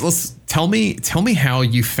let's tell me how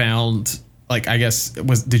you found, like, I guess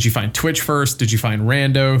did you find Twitch first? Did you find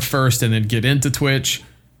Rando first and then get into Twitch?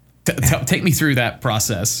 Take me through that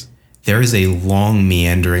process. There is a long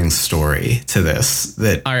meandering story to this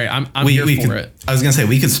that all right, I'm here for it. I was gonna say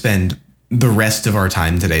we could spend the rest of our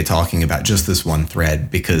time today talking about just this one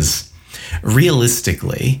thread, because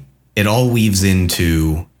realistically it all weaves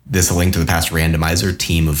into this A Link to the Past randomizer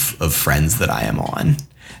team of friends that I am on,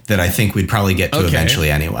 that I think we'd probably get to eventually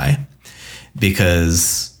anyway.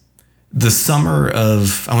 Because the summer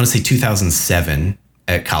of, I want to say 2007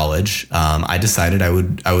 at college, I decided I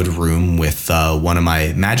would room with one of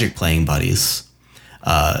my Magic playing buddies,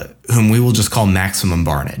 whom we will just call Maximum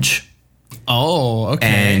Barnage. Oh, okay.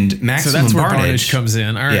 And Maximum so that's where Barnage comes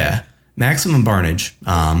in. All right. Yeah, Maximum Barnage,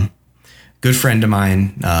 good friend of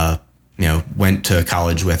mine. Went to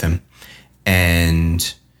college with him,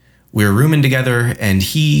 and we were rooming together, and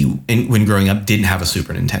he, when growing up, didn't have a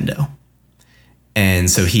Super Nintendo. And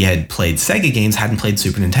so he had played Sega games, hadn't played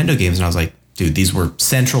Super Nintendo games. And I was like, dude, these were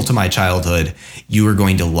central to my childhood. You are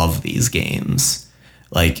going to love these games.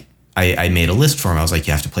 Like, I made a list for him. I was like,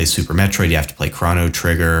 you have to play Super Metroid. You have to play Chrono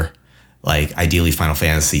Trigger. Like, ideally Final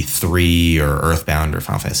Fantasy 3 or Earthbound or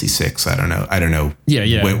Final Fantasy 6. I don't know.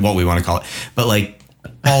 Yeah. What we want to call it. But like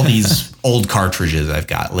all these old cartridges I've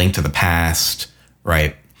got, Link to the Past,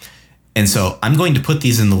 right? And so I'm going to put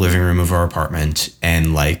these in the living room of our apartment,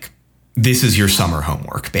 and like, this is your summer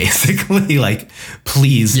homework, basically. Like,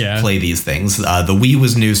 please play these things. The Wii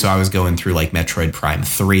was new, so I was going through like Metroid Prime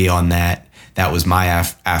 3 on that. That was my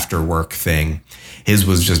after work thing. His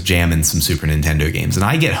was just jamming some Super Nintendo games. And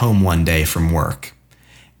I get home one day from work,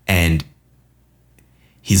 and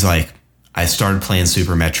he's like, I started playing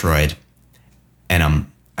Super Metroid, and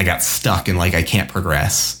I got stuck and like I can't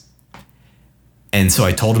progress. And so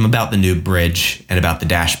I told him about the noob bridge and about the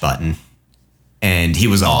dash button, and he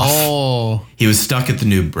was off. Oh. He was stuck at the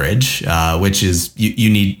noob bridge, which is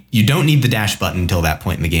you don't need the dash button until that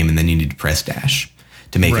point in the game, and then you need to press dash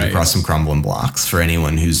to make it across some crumbling blocks for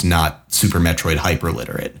anyone who's not Super Metroid hyper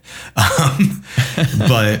literate.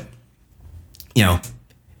 But you know,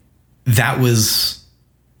 that was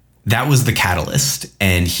the catalyst,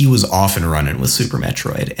 and he was off and running with Super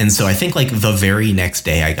Metroid. And so I think like the very next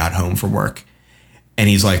day I got home from work, and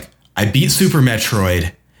he's like, I beat Super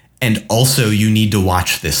Metroid, and also you need to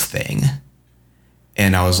watch this thing.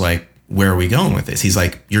 And I was like, where are we going with this? He's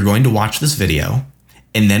like, you're going to watch this video,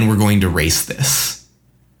 and then we're going to race this.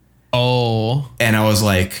 Oh. And I was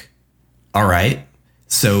like, all right.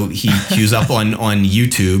 So he queues up on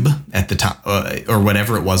YouTube at the time, or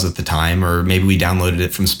whatever it was at the time, or maybe we downloaded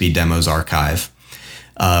it from Speed Demo's archive.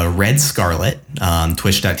 Red Scarlet,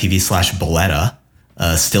 twitch.tv/Boletta,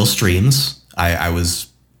 still streams. I was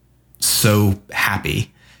so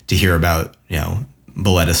happy to hear about, you know,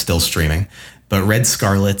 Boletta still streaming. But Red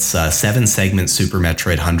Scarlet's 7-segment Super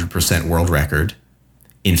Metroid 100% world record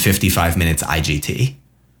in 55 minutes IGT.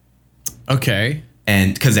 Okay.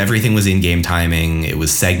 And because everything was in-game timing, it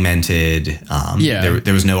was segmented.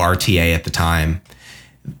 There was no RTA at the time.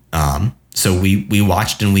 So we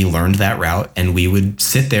watched and we learned that route, and we would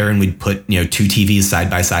sit there and we'd put, you know, 2 TVs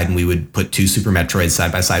side by side, and we would put 2 Super Metroids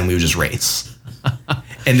side by side, and we would just race.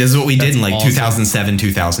 And this is what we did in like awesome. 2007,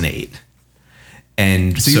 2008.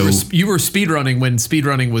 And so you were speedrunning when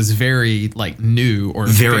speedrunning was very like new or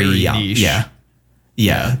very niche.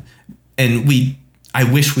 Yeah. And I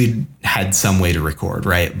wish we'd had some way to record,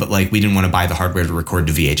 right? But like, we didn't want to buy the hardware to record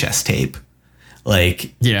to VHS tape.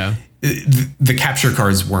 Like, the capture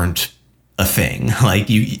cards weren't a thing. Like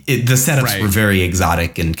the setups were very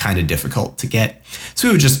exotic and kind of difficult to get. So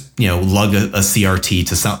we would just, you know, lug a CRT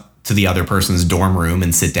to the other person's dorm room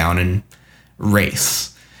and sit down and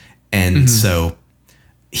race. And so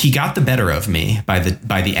he got the better of me by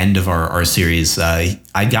the end of our series.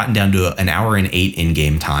 I'd gotten down to an hour and 8 in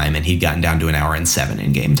game time, and he'd gotten down to an hour and 7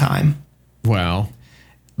 in game time. Wow.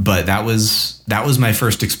 But that was my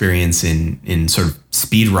first experience in sort of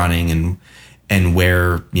speed running and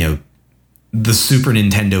where, you know, the Super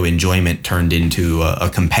Nintendo enjoyment turned into a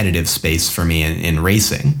competitive space for me in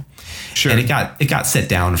racing. Sure. And it got set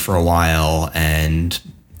down for a while, and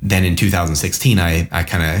then in 2016 I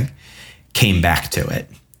kind of came back to it.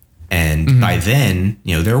 And by then,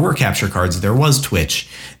 you know, there were capture cards, there was Twitch,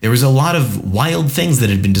 there was a lot of wild things that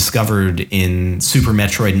had been discovered in Super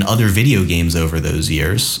Metroid and other video games over those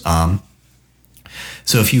years.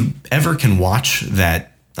 So if you ever can watch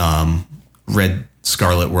that Red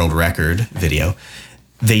Scarlet World Record video,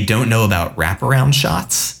 they don't know about wraparound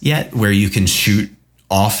shots yet, where you can shoot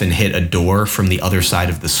off and hit a door from the other side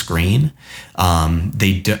of the screen.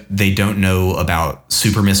 They don't know about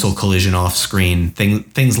super missile collision off screen,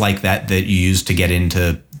 things like that you use to get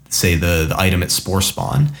into, say, the item at Spore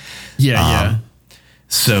Spawn.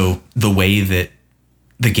 So the way that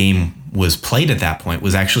the game was played at that point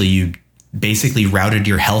was actually you basically routed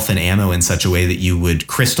your health and ammo in such a way that you would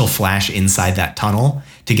crystal flash inside that tunnel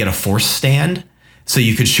to get a force stand, so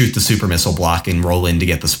you could shoot the super missile block and roll in to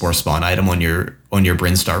get the Spore Spawn item on your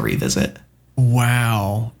Brinstar revisit.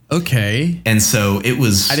 Wow. Okay. And so it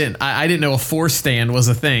was. I didn't know a force stand was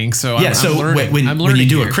a thing. So yeah. I'm learning. When you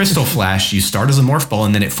do here. a crystal flash, you start as a morph ball,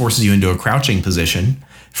 and then it forces you into a crouching position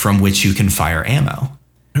from which you can fire ammo.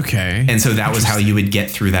 Okay. And so that was how you would get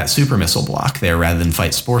through that super missile block there, rather than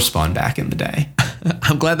fight Spore Spawn back in the day.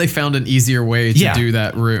 I'm glad they found an easier way to do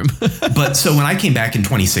that room. But so when I came back in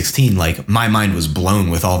 2016, like, my mind was blown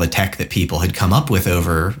with all the tech that people had come up with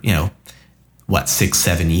over, you know,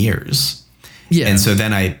 6-7 years. Yeah. And so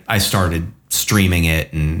then I started streaming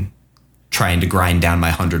it and trying to grind down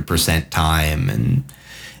my 100% time. And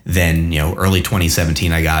then, you know, early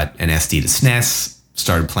 2017, I got an SD to SNES,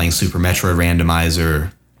 started playing Super Metroid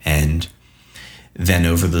Randomizer, and then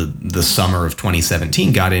over the summer of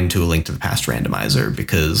 2017 got into A Link to the Past Randomizer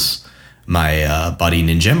because my buddy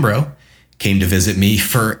Ninjembro came to visit me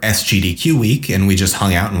for SGDQ week, and we just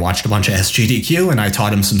hung out and watched a bunch of SGDQ, and I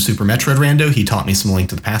taught him some Super Metroid Rando. He taught me some Link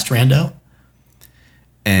to the Past Rando.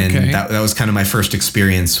 And that was kind of my first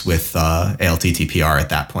experience with ALTTPR at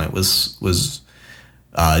that point was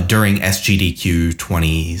during SGDQ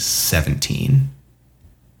 2017.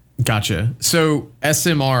 Gotcha. So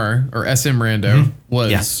SMR or SM Rando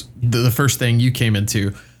was the first thing you came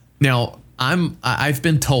into. Now I've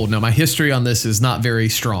been told, now my history on this is not very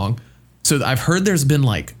strong. So I've heard there's been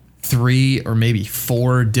like 3 or maybe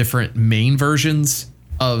 4 different main versions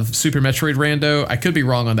of Super Metroid Rando. I could be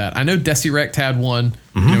wrong on that. I know Desirect had one,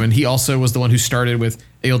 and he also was the one who started with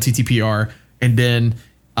ALTTPR. And then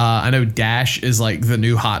I know Dash is like the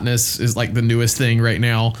new hotness, is like the newest thing right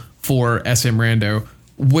now for SM Rando.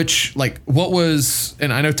 Which, like, what was,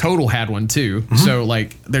 and I know Total had one too. So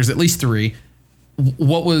like, there's at least 3.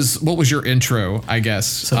 What was your intro, I guess?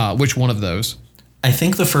 So, which one of those? I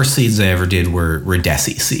think the first seeds I ever did were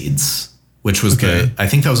Desi seeds, which was I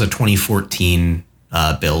think that was a 2014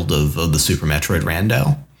 build of the Super Metroid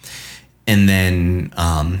Rando. And then,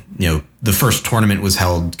 the first tournament was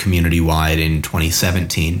held community-wide in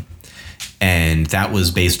 2017. And that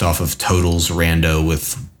was based off of Total's Rando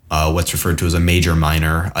with what's referred to as a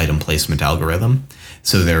major-minor item placement algorithm.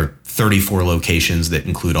 So there are 34 locations that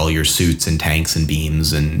include all your suits and tanks and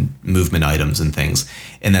beams and movement items and things.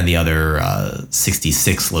 And then the other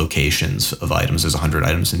 66 locations of items, there's 100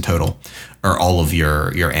 items in total, are all of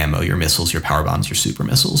your ammo, your missiles, your power bombs, your super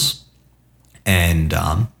missiles. And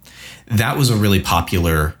that was a really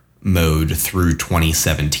popular mode through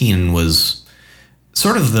 2017 and was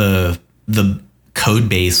sort of the code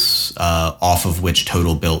base off of which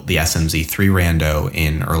Total built the SMZ3 Rando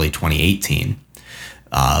in early 2018.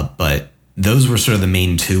 But those were sort of the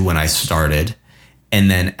main 2 when I started.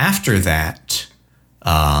 And then after that,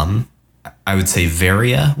 I would say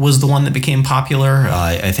Varia was the one that became popular.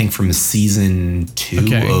 I think from season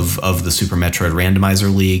 2 of the Super Metroid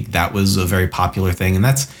Randomizer League, that was a very popular thing. And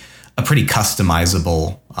that's a pretty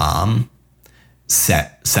customizable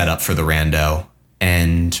setup for the Rando.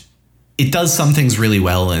 And it does some things really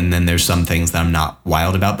well, and then there's some things that I'm not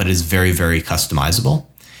wild about, but it is very, very customizable.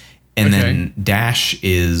 And then Dash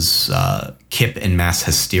is Kip and Mass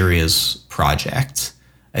Hysteria's project.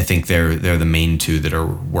 I think they're the main 2 that are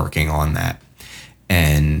working on that.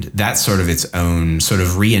 And that's sort of its own sort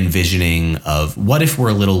of re-envisioning of what if we're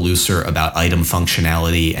a little looser about item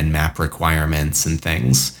functionality and map requirements and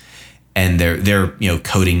things. And they're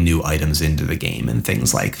coding new items into the game and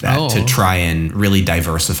things like that to try and really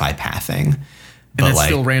diversify pathing. And it's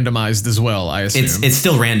still randomized as well, I assume. It's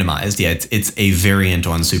still randomized. Yeah, it's a variant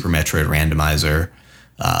on Super Metroid Randomizer,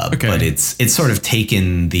 but it's sort of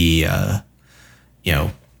taken the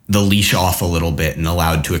the leash off a little bit and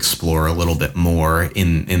allowed to explore a little bit more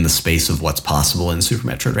in the space of what's possible in Super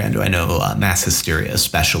Metroid Rando. I know Mass Hysteria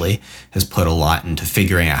especially has put a lot into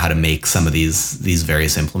figuring out how to make some of these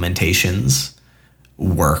various implementations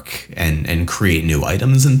work and create new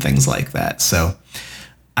items and things like that. So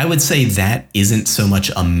I would say that isn't so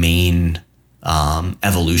much a main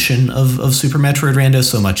evolution of Super Metroid Rando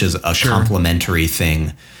so much as a complementary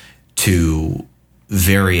thing to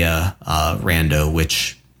Varia Rando,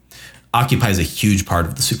 which occupies a huge part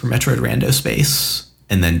of the Super Metroid Rando space.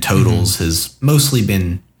 And then Totals has mostly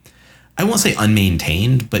been, I won't say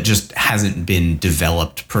unmaintained, but just hasn't been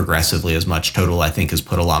developed progressively as much. Total, I think, has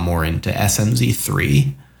put a lot more into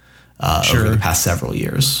SMZ3 over the past several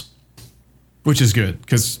years. Which is good,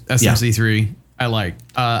 because SMZ3, I like.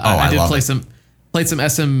 I did played some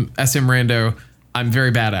SM Rando. I'm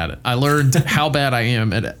very bad at it. I learned how bad I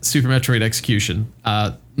am at Super Metroid execution,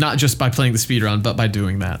 not just by playing the speedrun, but by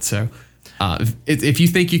doing that. So if you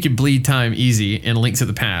think you can bleed time easy in Link to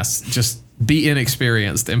the Past, just be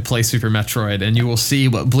inexperienced and play Super Metroid, and you will see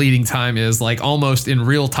what bleeding time is like almost in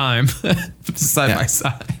real time, side by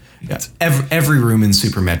side. Yeah. Every room in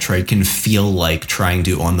Super Metroid can feel like trying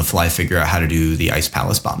to on the fly figure out how to do the Ice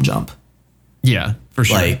Palace bomb jump. Yeah, for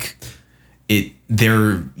sure. Like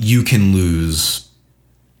you can lose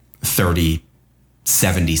 30,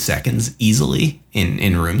 70 seconds easily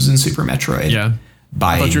in rooms in Super Metroid. Yeah.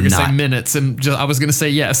 I thought you were going to say minutes, and I was going to say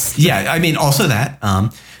yes. Yeah, I mean, also that.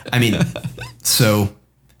 So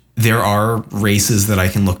there are races that I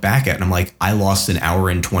can look back at, and I'm like, I lost an hour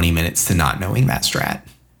and 20 minutes to not knowing that strat.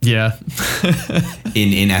 Yeah.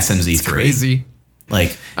 in SMZ3. It's crazy.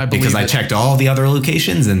 Like, because I checked all the other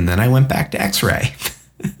locations, and then I went back to X-Ray.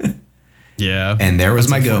 Yeah. And there was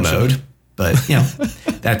my go mode. But,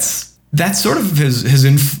 that sort of has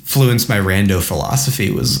influenced my Rando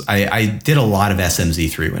philosophy. I did a lot of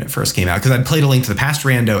SMZ3 when it first came out, because I'd played A Link to the Past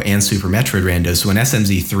Rando and Super Metroid Rando. So when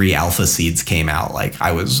SMZ3 alpha seeds came out, like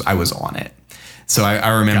I was on it. So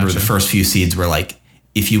I remember the first few seeds were like,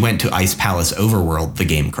 if you went to Ice Palace Overworld, the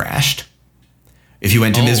game crashed. If you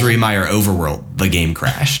went to Misery Mire Overworld, the game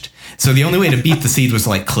crashed. So the only way to beat the seeds was to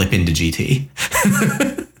like clip into GT.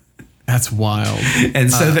 That's wild.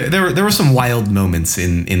 And so there were some wild moments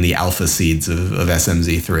in the alpha seeds of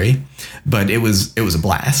SMZ3, but it was a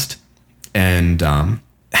blast. And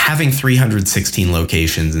having 316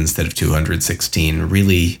 locations instead of 216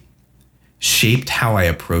 really shaped how I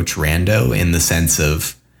approach rando, in the sense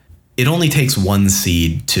of it only takes one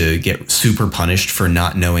seed to get super punished for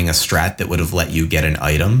not knowing a strat that would have let you get an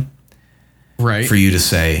item. Right. For you to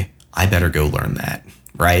say, I better go learn that.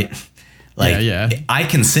 Right. Like, I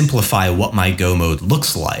can simplify what my go mode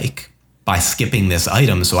looks like by skipping this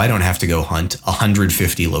item, so I don't have to go hunt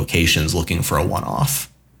 150 locations looking for a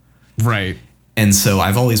one-off. Right. And so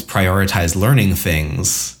I've always prioritized learning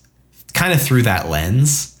things kind of through that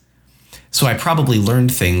lens. So I probably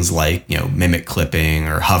learned things like, mimic clipping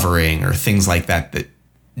or hovering or things like that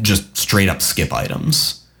just straight up skip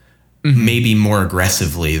items. Mm-hmm. Maybe more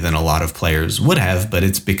aggressively than a lot of players would have, but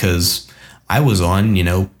it's because I was on,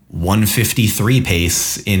 153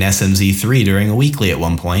 pace in SMZ3 during a weekly at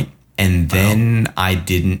one point, and then I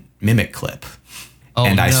didn't mimic clip. Oh,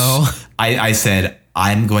 and no. I said,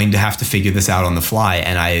 I'm going to have to figure this out on the fly,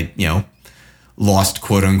 and I, lost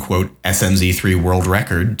quote unquote SMZ3 world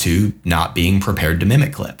record to not being prepared to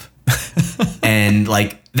mimic clip. And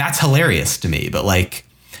like, that's hilarious to me, but like,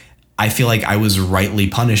 I feel like I was rightly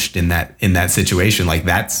punished in that situation. Like,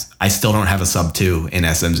 I still don't have a sub 2 in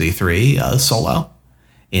SMZ3 solo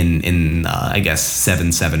in I guess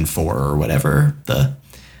 774 or whatever the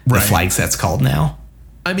flag set's called now.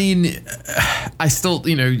 I mean, I still,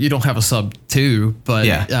 you don't have a sub 2, but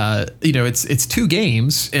it's 2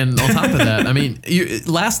 games, and on top of that, I mean,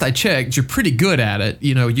 last I checked, you're pretty good at it.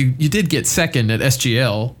 You did get second at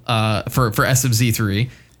SGL for SMZ3.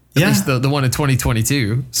 At least the one in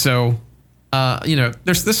 2022. So,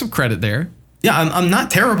 there's some credit there. Yeah, I'm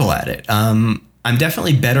not terrible at it. I'm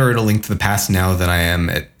definitely better at A Link to the Past now than I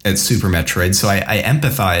am at Super Metroid. So I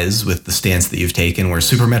empathize with the stance that you've taken, where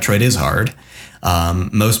Super Metroid is hard.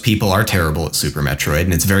 Most people are terrible at Super Metroid,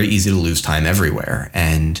 and it's very easy to lose time everywhere.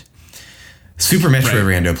 And Super Metroid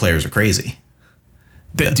rando players are crazy.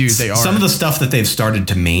 Dude, they are. Some of the stuff that they've started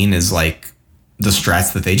to main is like the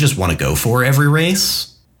strats that they just want to go for every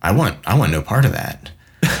race. I want no part of that.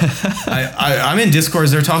 I'm in Discords,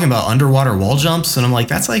 they're talking about underwater wall jumps, and I'm like,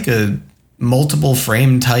 that's like a multiple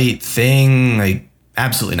frame tight thing. Like,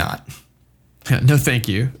 absolutely not. No, thank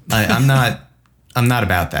you. I'm not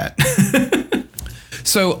about that.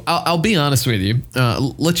 So I'll be honest with you.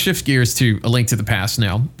 Let's shift gears to A Link to the Past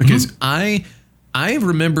now, because I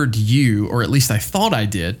remembered you, or at least I thought I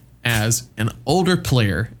did, as an older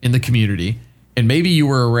player in the community, and maybe you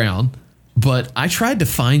were around, but I tried to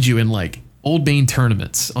find you in like old main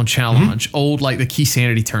tournaments on Challenge, old like the Key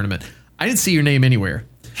Sanity tournament. I didn't see your name anywhere.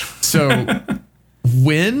 So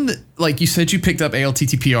when, like you said, you picked up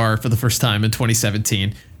ALTTPR for the first time in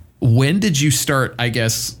 2017. When did you start, I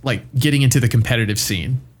guess, like getting into the competitive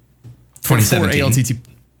scene? 2017. ALTT.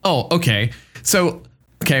 Oh, okay. So,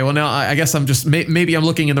 well, now I guess I'm just, maybe I'm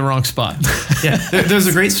looking in the wrong spot. Yeah, there's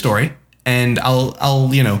a great story, and I'll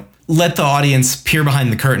let the audience peer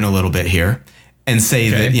behind the curtain a little bit here and say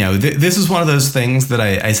that, this is one of those things that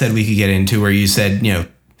I said we could get into, where you said,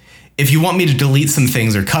 if you want me to delete some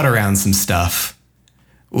things or cut around some stuff,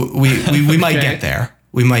 we might get there.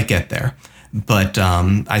 We might get there. But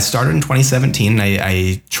I started in 2017.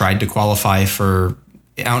 I tried to qualify for,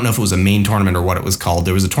 I don't know if it was a main tournament or what it was called.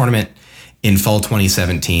 There was a tournament in fall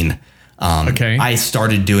 2017. I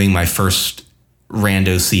started doing my first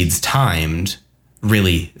rando seeds timed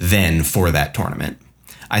really then for that tournament.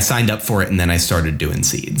 I signed up for it, and then I started doing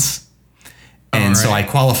seeds. And so I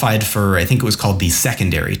qualified for, I think it was called the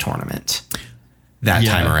secondary tournament that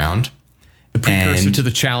time around. The precursor to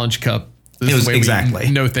the Challenge Cup. It was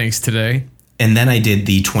exactly. No thanks today. And then I did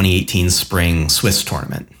the 2018 spring Swiss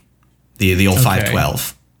tournament, the old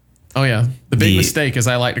 512. Oh, yeah. The big mistake, as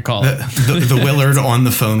I like to call it. The Willard on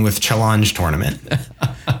the phone with Challenge tournament,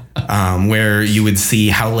 where you would see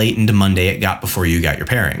how late into Monday it got before you got your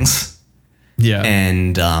pairings. Yeah.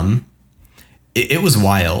 And it was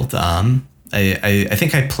wild. I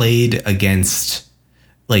think I played against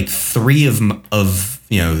like 3 of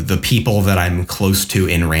the people that I'm close to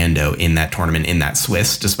in rando in that tournament, in that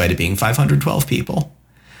Swiss, despite it being 512 people.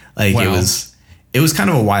 Like, it was kind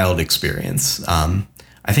of a wild experience.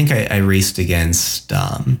 I think I raced against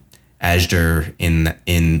Ajder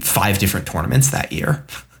in 5 different tournaments that year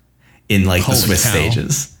in like the Swiss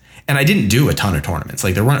stages. And I didn't do a ton of tournaments.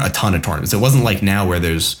 Like there weren't a ton of tournaments. It wasn't like now where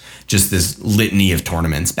there's just this litany of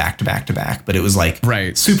tournaments back to back to back. But it was like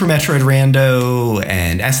Super Metroid Rando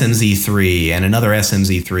and SMZ3 and another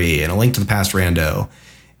SMZ3 and a Link to the Past Rando.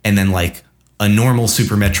 And then like a normal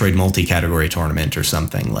Super Metroid multi-category tournament or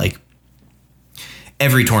something. Like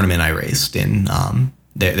every tournament I raced in,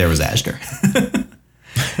 there was Ashdar.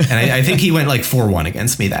 And I think he went like 4-1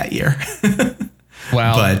 against me that year.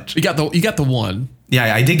 Wow. But you got the one.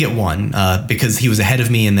 Yeah, I did get one because he was ahead of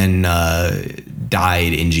me and then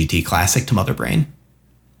died in GT Classic to Mother Brain.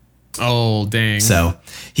 Oh, dang. So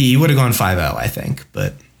he would have gone 5-0, I think.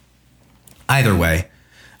 But either way,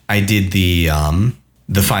 I did the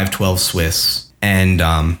 512 Swiss. And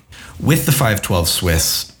with the 512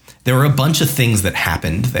 Swiss, there were a bunch of things that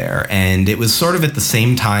happened there. And it was sort of at the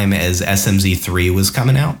same time as SMZ3 was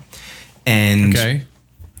coming out. And,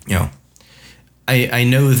 you know, I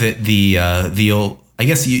know that the old, I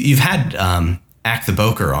guess you've had Act the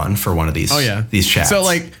Boker on for one of these these chats. So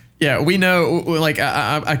like, yeah, we know, like,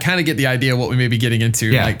 I kind of get the idea of what we may be getting into.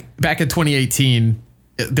 Yeah. Like back in 2018,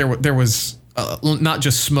 there was not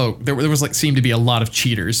just smoke. There was like seemed to be a lot of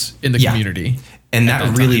cheaters in the community. And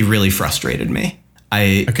that really frustrated me.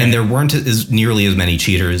 And there weren't nearly as many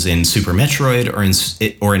cheaters in Super Metroid or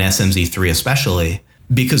in SMZ3 especially,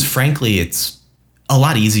 because frankly, it's a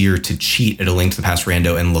lot easier to cheat at a Link to the Past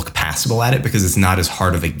Rando and look passable at it because it's not as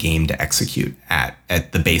hard of a game to execute at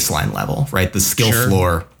the baseline level, right? The skill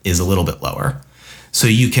floor is a little bit lower. So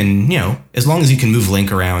you can, as long as you can move Link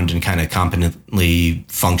around and kind of competently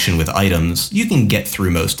function with items, you can get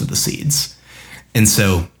through most of the seeds. And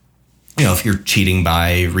so, if you're cheating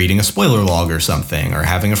by reading a spoiler log or something, or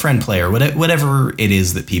having a friend play, or whatever it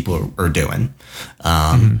is that people are doing,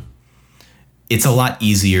 it's a lot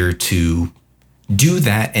easier to do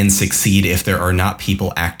that and succeed if there are not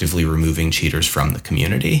people actively removing cheaters from the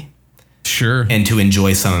community. Sure. And to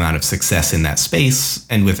enjoy some amount of success in that space.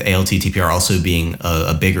 And with ALT-TPR also being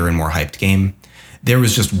a bigger and more hyped game, there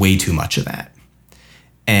was just way too much of that.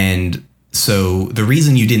 And so the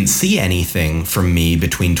reason you didn't see anything from me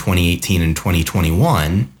between 2018 and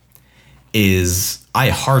 2021 is I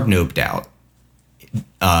hard-noped out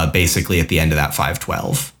basically at the end of that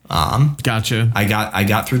 512. Gotcha. I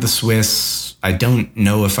got through the Swiss. I don't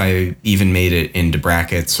know if I even made it into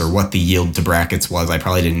brackets or what the yield to brackets was. I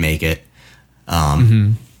probably didn't make it.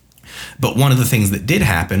 But one of the things that did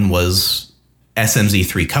happen was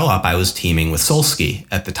SMZ3 co-op. I was teaming with Solsky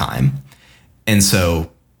at the time. And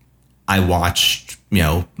so I watched,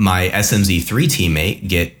 my SMZ3 teammate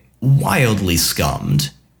get wildly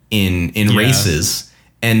scummed in races.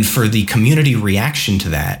 And for the community reaction to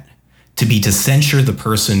that to be to censure the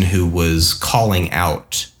person who was calling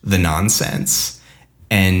out the nonsense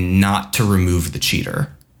and not to remove the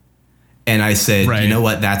cheater. And I said, you know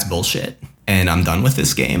what? That's bullshit. And I'm done with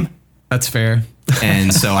this game. That's fair.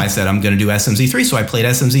 And so I said, I'm going to do SMZ3. So I played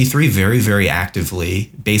SMZ3 very, very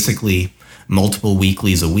actively, basically multiple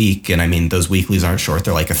weeklies a week. And I mean, those weeklies aren't short.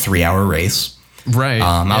 They're like a 3-hour race. Right.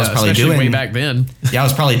 I was probably doing way back then. I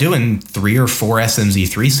was probably doing 3 or 4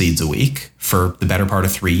 SMZ3 seeds a week for the better part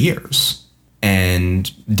of 3 years,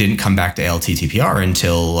 and didn't come back to ALT-TPR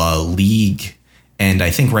until League, and I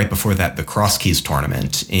think right before that the Cross Keys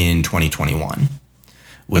tournament in 2021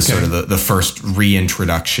 was sort of the first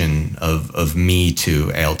reintroduction of me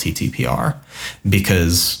to ALT-TPR,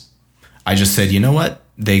 because I just said, you know what,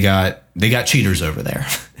 they got cheaters over there,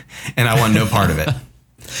 and I want no part of it.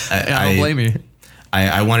 I don't blame you.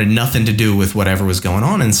 I wanted nothing to do with whatever was going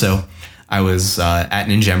on. And so I was at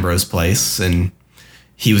Ninjembro's place, and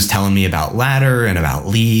he was telling me about Ladder and about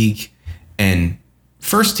League. And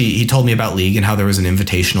first he told me about League and how there was an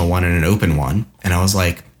invitational one and an open one. And I was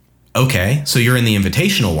like, okay, so you're in the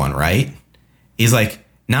invitational one, right? He's like,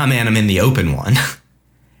 nah, man, I'm in the open one.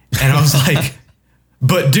 And I was like,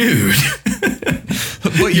 but dude,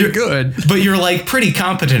 but you're good. But you're like pretty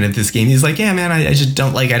competent at this game. He's like, yeah, man, I just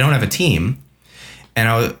don't I don't have a team.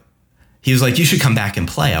 And he was like, you should come back and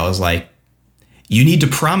play. I was like, you need to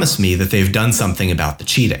promise me that they've done something about the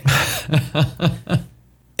cheating.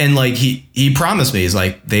 And like he promised me, he's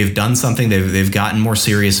like, they've done something. They've gotten more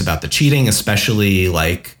serious about the cheating, especially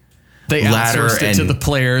like they outsourced it to the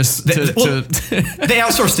players. They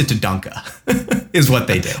outsourced it to Dunka, is what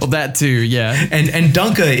they did. Well, that too, yeah. And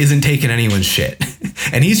Dunka isn't taking anyone's shit,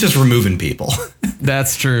 and he's just removing people.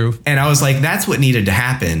 That's true. And I was like, that's what needed to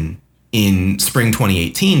happen in spring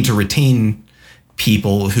 2018 to retain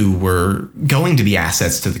people who were going to be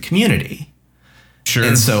assets to the community. Sure.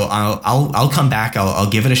 And so I'll come back. I'll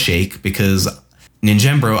give it a shake, because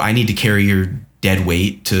Ninjembro, I need to carry your dead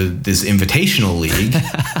weight to this invitational league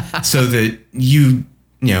so that you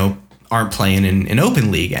aren't playing in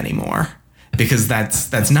open league anymore because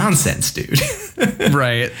that's nonsense, dude.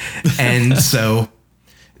 Right. And so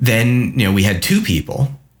then, we had 2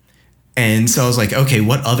 people. And so I was like, okay,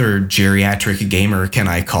 what other geriatric gamer can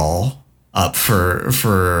I call up for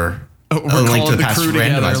a link to the past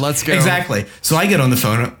randomizer? Let's go. Exactly. So I get on the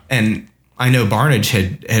phone, and I know Barnage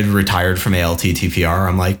had retired from ALTTPR.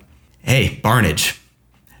 I'm like, hey, Barnage,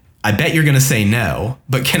 I bet you're going to say no,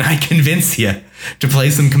 but can I convince you to play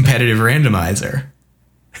some competitive randomizer?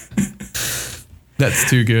 That's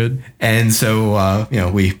too good. And so,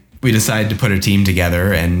 we decided to put a team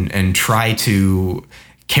together and try to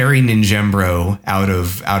carry Ninjembro out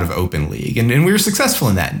of open league, and we were successful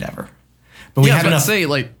in that endeavor. But we had enough.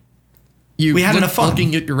 We had enough fun.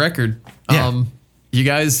 Looking at your record, you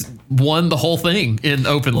guys won the whole thing in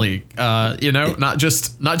open league. Not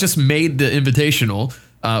just made the invitational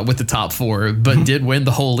with the top 4, but did win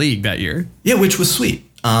the whole league that year. Yeah, which was sweet.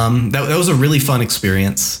 That was a really fun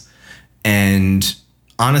experience, and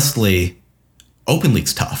honestly, open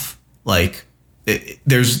league's tough. Like,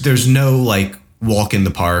 there's no like walk in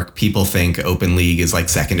the park. People think open league is like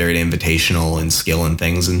secondary to invitational and skill and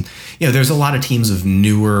things. And, there's a lot of teams of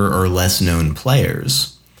newer or less known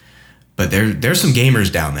players, but there's some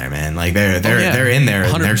gamers down there, man. Like they're in there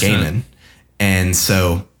 100%. And they're gaming. And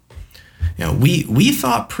so, we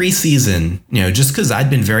thought preseason, just cause I'd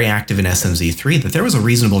been very active in SMZ3, that there was a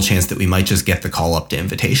reasonable chance that we might just get the call up to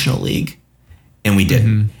invitational league, and we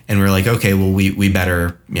didn't. Mm-hmm. And we're like, okay, well, we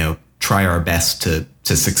better, try our best to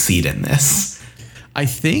succeed in this. I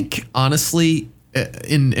think, honestly,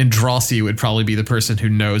 and Drossi would probably be the person who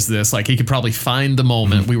knows this. Like, he could probably find the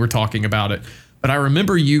moment. We were talking about it. But I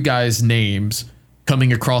remember you guys' names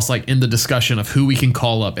coming across, like, in the discussion of who we can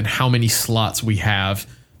call up and how many slots we have.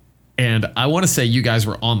 And I want to say you guys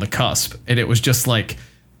were on the cusp. And it was just like,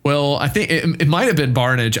 well, I think it might have been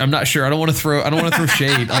Barnage. I'm not sure. I don't want to throw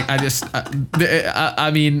shade. Like,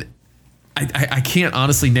 I can't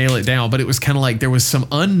honestly nail it down, but it was kind of like there was some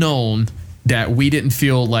unknown that we didn't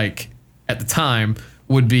feel like at the time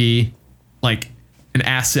would be like an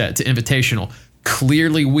asset to invitational.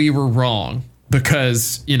 Clearly we were wrong,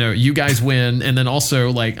 because, you guys win. And then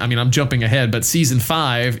also, like, I'm jumping ahead, but season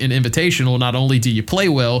 5 in invitational, not only do you play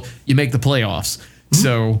well, you make the playoffs. Mm-hmm.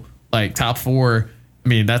 So like top 4,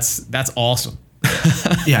 that's awesome.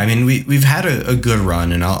 Yeah. We've had a good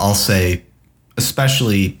run, and I'll say,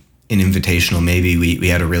 especially in invitational, maybe we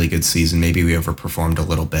had a really good season. Maybe we overperformed a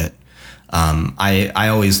little bit. I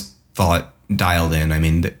always thought dialed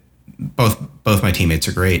in. Both my teammates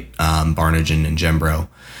are great, Barnage and Gembro.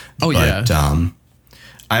 Oh, but, yeah.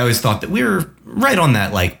 I always thought that we were right on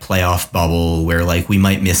that like playoff bubble where like we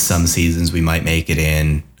might miss some seasons, we might make it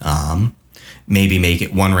in, maybe make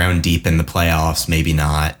it one round deep in the playoffs, maybe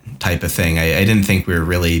not, type of thing. I didn't think we were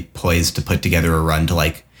really poised to put together a run to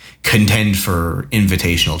like contend for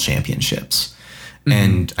invitational championships.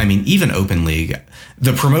 Mm-hmm. And even open league,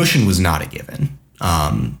 the promotion was not a given.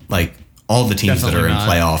 Like all the teams Definitely that are in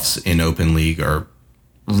playoffs in open league are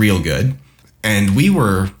real good. And we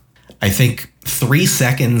were, I think, 3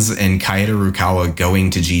 seconds and Kaeda Rukawa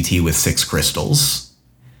going to GT with 6 crystals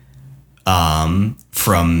from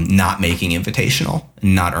not making invitational,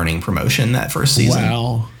 not earning promotion that first season.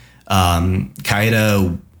 Wow.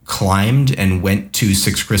 Kaeda climbed and went to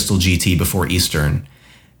 6 crystal GT before Eastern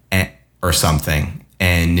or something.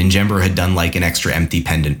 And Ninjembro had done like an extra empty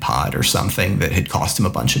pendant pod or something that had cost him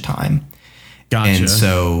a bunch of time. Gotcha. And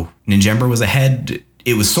so Ninjembro was ahead.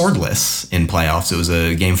 It was swordless in playoffs. It was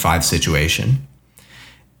a game 5 situation.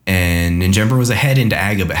 And Ninjembro was ahead into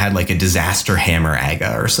Aga, but had like a disaster hammer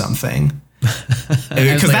Aga or something.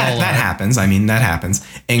 Because that happens. That happens.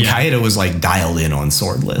 And yeah. Kaeda was like dialed in on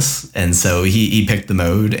swordless. And so he picked the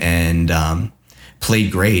mode and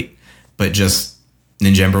played great. But just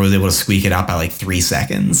Ninjembro was able to squeak it out by like 3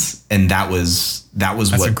 seconds. And that was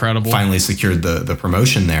what incredible. Finally secured the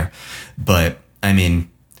promotion there. But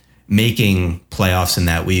making playoffs in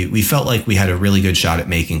that, we felt like we had a really good shot at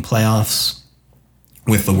making playoffs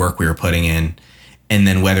with the work we were putting in. And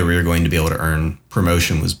then whether we were going to be able to earn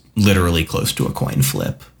promotion was literally close to a coin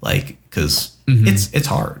flip. Like, because it's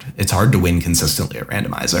hard. It's hard to win consistently at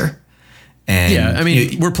randomizer. And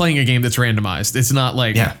yeah, we're playing a game that's randomized. It's not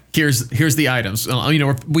like here's the items.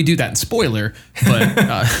 We do that in spoiler, but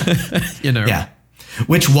yeah,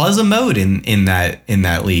 which was a mode in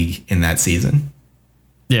that league in that season.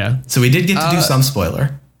 Yeah, so we did get to do some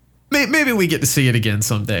spoiler. Maybe we get to see it again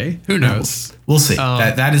someday. Who knows? We'll see.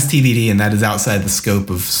 That is TBD, and that is outside the scope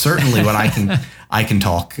of certainly what I can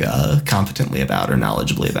talk competently about or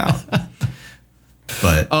knowledgeably about.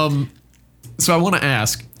 But So I want to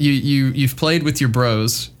ask you've played with your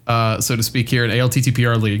bros, so to speak, here at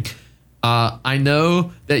ALTTPR League. I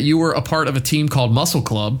know that you were a part of a team called Muscle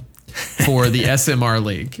Club for the SMR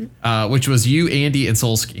League, which was you, Andy, and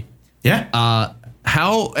Solsky. Yeah.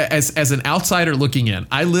 How, as an outsider looking in,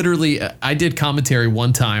 I did commentary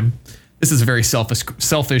one time. This is a very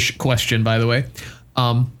selfish question, by the way.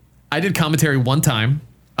 I did commentary one time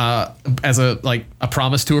as a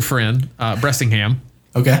promise to a friend, Bressingham.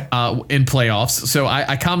 Okay. In playoffs. So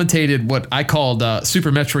I commentated what I called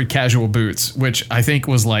Super Metroid Casual Boots, which I think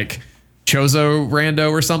was like Chozo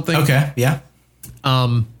Rando or something. Okay. Yeah.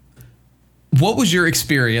 What was your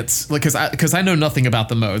experience? Like, because I know nothing about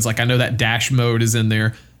the modes. Like, I know that dash mode is in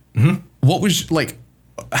there. Mm-hmm. What was like?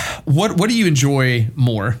 What do you enjoy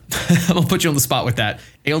more? I'm gonna put you on the spot with that.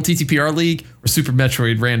 ALTTPR League or Super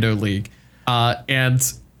Metroid Rando League?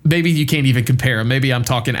 And maybe you can't even compare them. Maybe I'm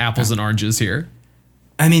talking apples and oranges here.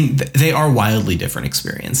 I mean, they are wildly different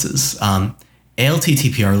experiences.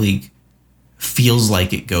 ALTTPR League feels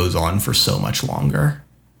like it goes on for so much longer.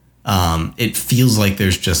 It feels like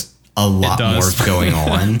there's just a lot more going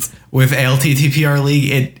on with ALTTPR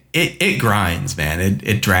League. It grinds, man.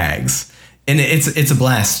 It drags, and it's a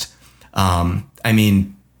blast. I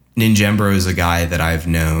mean, Ninjembro is a guy that I've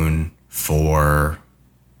known for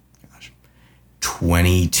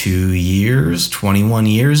 22 years, 21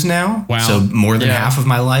 years now. Wow. So more than half of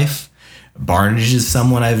my life. Barnage is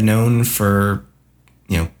someone I've known for,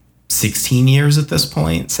 16 years at this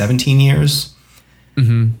point, 17 years.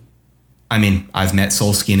 Mm-hmm. I mean, I've met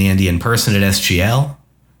Solsky and Andy in person at SGL.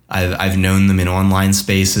 I've known them in online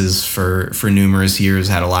spaces for numerous years,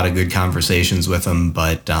 had a lot of good conversations with them,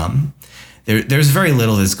 but there's very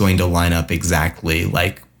little that's going to line up exactly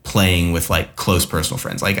like playing with like close personal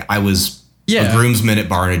friends. Like I was a groomsman at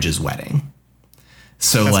Barnage's wedding.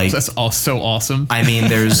 So that's all so awesome. I mean,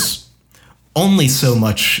 there's only so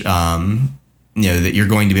much, that you're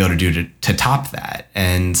going to be able to do to top that.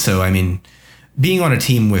 And so, I mean, being on a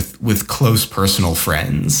team with close personal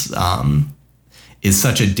friends is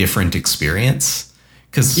such a different experience.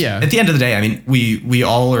 Because at the end of the day, I mean, we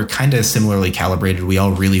all are kind of similarly calibrated. We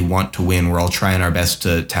all really want to win. We're all trying our best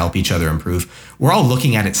to help each other improve. We're all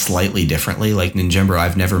looking at it slightly differently. Like Ninjembro,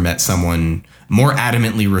 I've never met someone more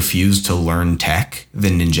adamantly refused to learn tech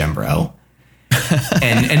than Ninjembro.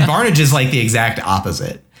 and Barnage is like the exact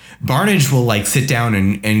opposite. Barnage will like sit down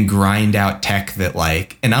and grind out tech that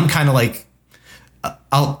like, and I'm kind of like,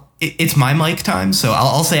 it's my mic time, so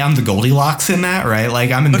I'll say I'm the Goldilocks in that, right?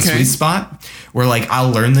 Like I'm in the sweet spot where like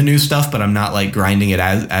I'll learn the new stuff, but I'm not like grinding it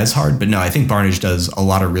as hard. But no, I think Barnage does a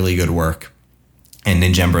lot of really good work, and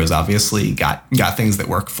Ninjembro's obviously got things that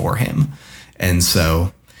work for him, and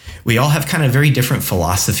so we all have kind of very different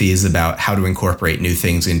philosophies about how to incorporate new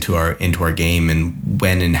things into our game and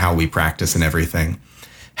when and how we practice and everything,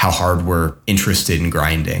 how hard we're interested in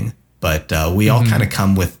grinding. But we all kind of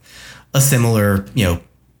come with a similar,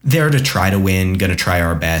 there to try to win, going to try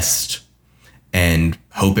our best and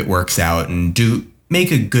hope it works out and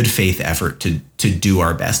make a good faith effort to do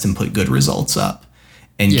our best and put good results up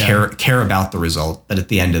and care about the result. But at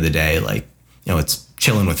the end of the day, like, it's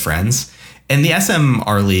chilling with friends. And the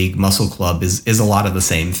SMR League Muscle Club is a lot of the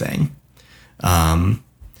same thing.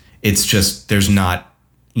 It's just, there's not,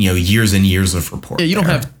 years and years of rapport. Yeah, you don't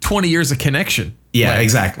have 20 years of connection. Yeah,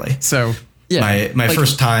 exactly. So my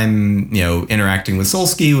first time, interacting with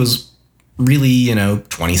Solsky was really,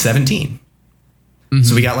 2017. Mm-hmm.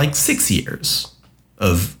 So we got like 6 years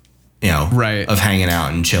of, of hanging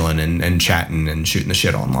out and chilling and chatting and shooting the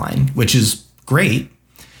shit online, which is great.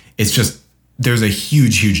 It's just, there's a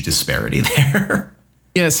huge disparity there.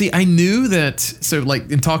 Yeah, see, I knew that. So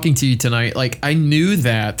like in talking to you tonight, like I knew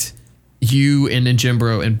that you and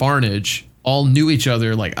Ninjembro and Barnage all knew each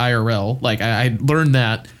other like IRL. Like I learned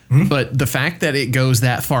that. Mm-hmm. But the fact that it goes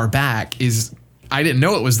that far back is, I didn't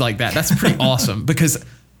know it was like that. That's pretty awesome because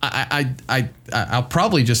I'll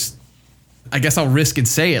probably just, I guess I'll risk and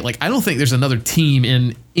say it. Like, I don't think there's another team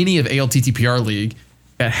in any of ALTTPR League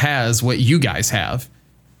that has what you guys have.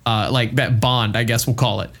 Like that bond, I guess we'll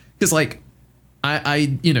call it. Because like,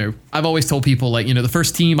 I've always told people like, the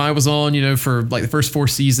first team I was on, for like the first 4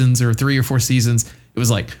 seasons or 3 or 4 seasons, it was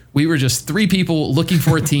like we were just 3 people looking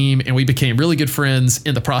for a team and we became really good friends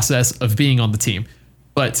in the process of being on the team.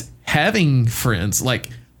 But having friends, like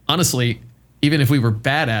honestly, even if we were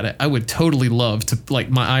bad at it, I would totally love to, like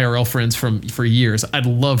my IRL friends for years. I'd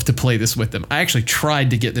love to play this with them. I actually tried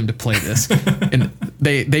to get them to play this and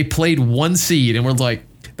they played 1 seed and we're like,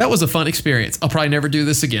 that was a fun experience. I'll probably never do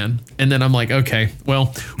this again. And then I'm like, okay,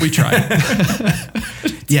 well, we tried.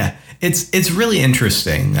 Yeah, it's really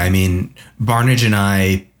interesting. I mean, Barnage and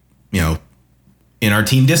I, in our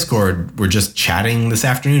team Discord, we're just chatting this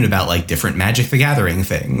afternoon about like different Magic the Gathering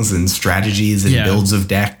things and strategies and builds of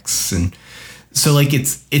decks. And so like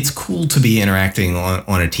it's cool to be interacting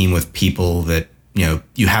on a team with people that, you know,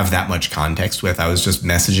 you have that much context with. I was just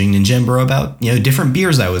messaging Ninjembro about, you know, different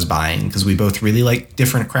beers I was buying because we both really like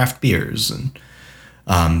different craft beers, and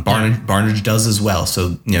Barnage does as well.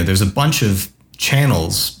 So, you know, there's a bunch of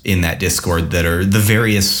channels in that Discord that are the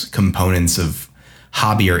various components of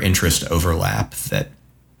hobby or interest overlap that,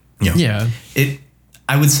 you know,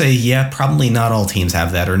 I would say, probably not all teams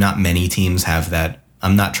have that, or not many teams have that.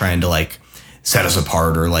 I'm not trying to like set us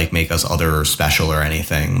apart or like make us other or special or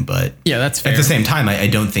anything, but that's fair. At the same time, I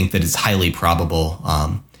don't think that it's highly probable.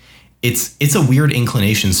 It's a weird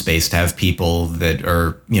inclination space to have people that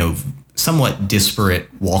are, you know, somewhat disparate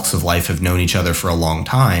walks of life, have known each other for a long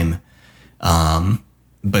time,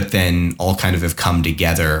 but then all kind of have come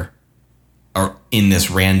together or in this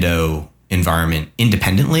rando environment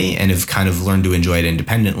independently, and have kind of learned to enjoy it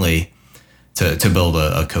independently to build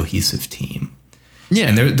a cohesive team. Yeah.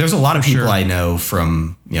 And there's a lot of people I know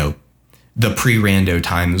from, you know, the pre-rando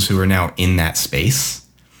times who are now in that space.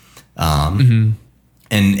 And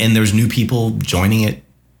there's new people joining it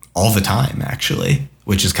all the time, actually,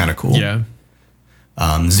 which is kind of cool. Yeah.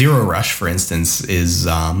 Zero Rush, for instance, is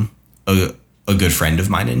a good friend of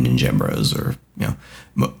mine in Ninjembros, or, you know,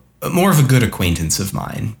 more of a good acquaintance of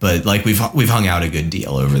mine, but like we've hung out a good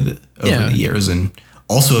deal over the years, and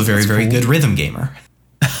also a very, very good rhythm gamer.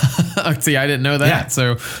 See, I didn't know that. Yeah.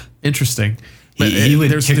 So interesting. But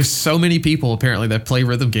there's so many people apparently that play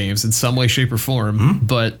rhythm games in some way, shape, or form.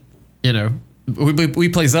 But, you know, we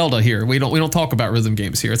play Zelda here. We don't talk about rhythm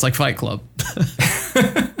games here. It's like Fight Club.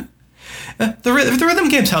 The rhythm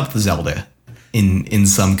games help the Zelda in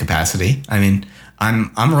some capacity. I mean,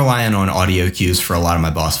 I'm relying on audio cues for a lot of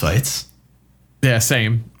my boss fights. Yeah,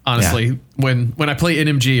 same. Honestly, when I play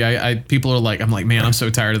NMG, I people are like, I'm like, man, I'm so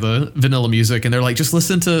tired of the vanilla music, and they're like, just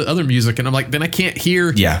listen to other music, and I'm like, then I can't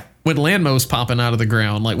hear when Landmo's popping out of the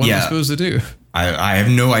ground. Like, what am I supposed to do? I have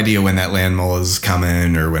no idea when that Landmole is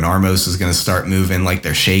coming, or when Armos is going to start moving, like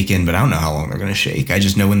they're shaking, but I don't know how long they're going to shake. I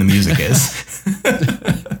just know when the music is.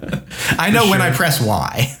 I know when I press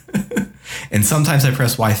Y. And sometimes I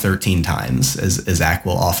press Y 13 times, as Zach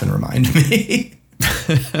will often remind me.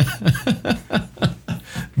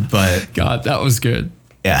 But God, that was good.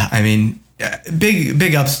 Yeah, I mean,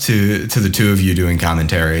 big ups to the two of you doing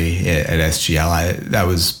commentary at SGL. That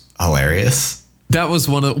was hilarious. That was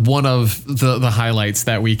one of the highlights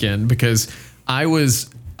that weekend, because I was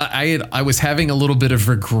having a little bit of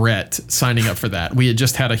regret signing up for that. We had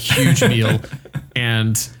just had a huge meal,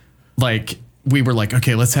 and like we were like,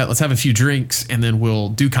 okay, let's have a few drinks and then we'll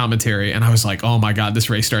do commentary. And I was like, oh my God, this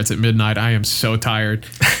race starts at midnight. I am so tired.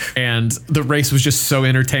 And the race was just so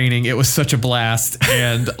entertaining. It was such a blast.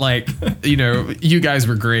 And like, you know, you guys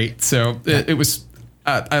were great. So it was,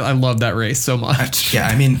 I love that race so much. Yeah.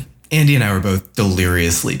 I mean, Andy and I were both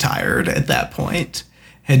deliriously tired at that point.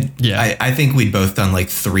 I think we'd both done like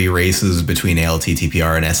 3 races between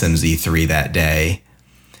ALTTPR and SMZ3 that day.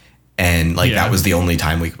 And like, that was the only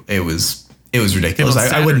time it was ridiculous.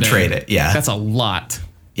 I wouldn't trade it. Yeah. That's a lot.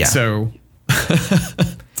 Yeah. So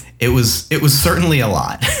it was certainly a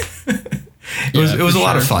lot. It was a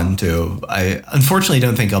lot of fun too. I unfortunately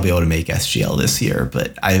don't think I'll be able to make SGL this year,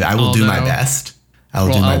 but I will do my best.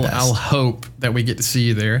 I'll do my best. I'll hope that we get to see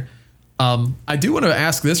you there. I do want to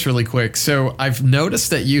ask this really quick. So I've noticed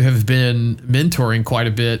that you have been mentoring quite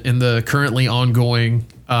a bit in the currently ongoing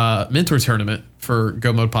mentor tournament for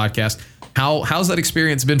Go Mode Podcast. How's that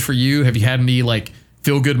experience been for you? Have you had any like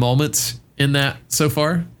feel good moments in that so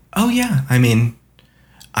far? Oh yeah. I mean,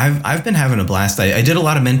 I've been having a blast. I did a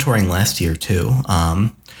lot of mentoring last year too.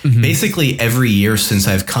 Basically every year since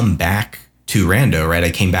I've come back to Rando, right?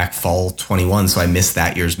 I came back fall 21, so I missed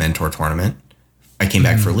that year's mentor tournament. I came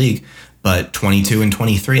back for League, but 22 and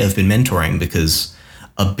 23 I've been mentoring, because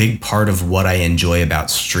a big part of what I enjoy about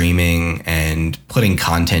streaming and putting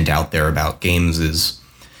content out there about games is,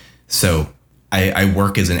 so I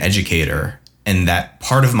work as an educator, and that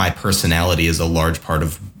part of my personality is a large part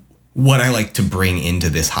of what I like to bring into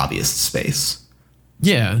this hobbyist space.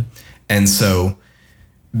 Yeah. And so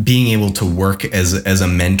being able to work as a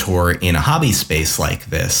mentor in a hobby space like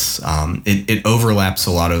this, it overlaps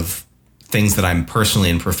a lot of things that I'm personally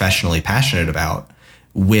and professionally passionate about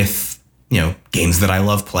with, you know, games that I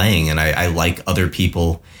love playing. And I like other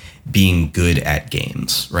people being good at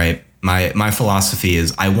games, right? My philosophy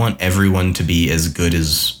is I want everyone to be as good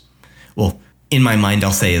as, well, in my mind,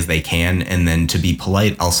 I'll say as they can. And then to be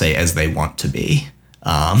polite, I'll say as they want to be.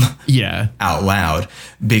 Out loud,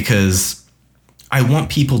 because I want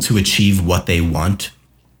people to achieve what they want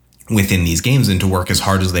within these games and to work as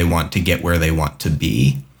hard as they want to get where they want to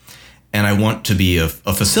be. And I want to be a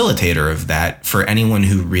facilitator of that for anyone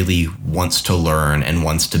who really wants to learn and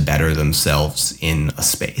wants to better themselves in a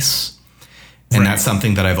space. And that's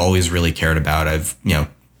something that I've always really cared about. I've,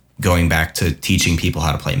 going back to teaching people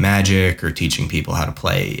how to play Magic or teaching people how to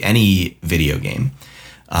play any video game.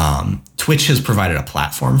 Twitch has provided a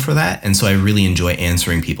platform for that. And so I really enjoy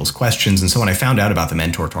answering people's questions. And so when I found out about the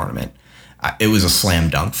mentor tournament, it was a slam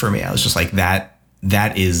dunk for me. I was just like,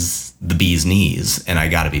 that is the bee's knees, and I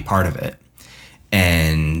got to be part of it.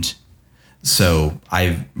 And so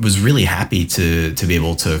I was really happy to be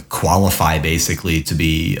able to qualify basically to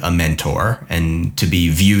be a mentor and to be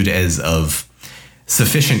viewed as of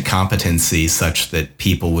sufficient competency such that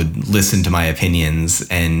people would listen to my opinions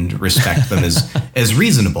and respect them as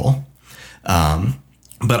reasonable.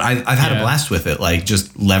 But I've had a blast with it, like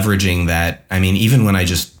just leveraging that. I mean, even when I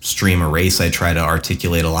just stream a race, I try to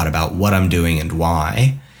articulate a lot about what I'm doing and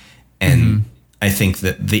why. And I think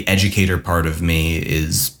that the educator part of me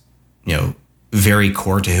is, very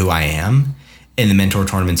core to who I am. And the mentor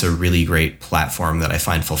tournament's a really great platform that I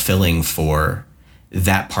find fulfilling for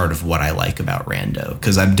that part of what I like about rando.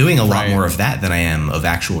 Because I'm doing a lot more of that than I am of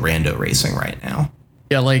actual rando racing right now.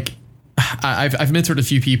 Yeah, like I've mentored a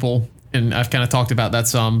few people, and I've kind of talked about that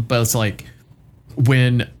some, but it's like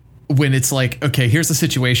when it's like, okay, here's the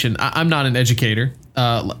situation. I'm not an educator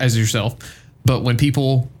as yourself, but when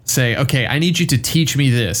people say, okay, I need you to teach me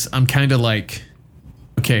this, I'm kind of like,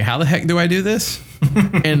 okay, how the heck do I do this?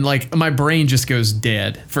 And like my brain just goes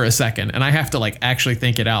dead for a second, and I have to like actually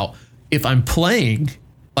think it out. If I'm playing,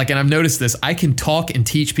 like, and I've noticed this, I can talk and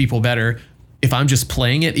teach people better if I'm just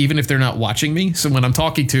playing it, even if they're not watching me. So when I'm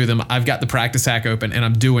talking to them, I've got the practice hack open and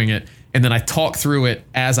I'm doing it. And then I talk through it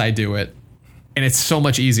as I do it. And it's so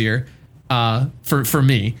much easier for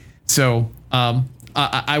me. So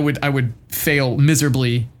I would fail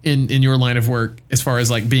miserably in your line of work as far as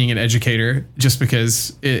like being an educator, just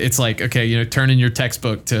because it's like, okay, turn in your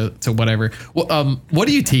textbook to whatever. Well, what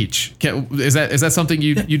do you teach? Is that something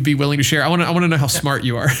you'd be willing to share? I want to know how smart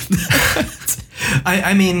you are.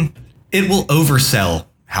 I mean, it will oversell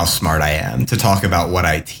how smart I am to talk about what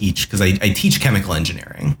I teach, because I teach chemical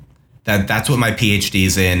engineering. That's what my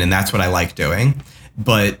PhD's in, and that's what I like doing.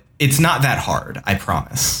 But it's not that hard, I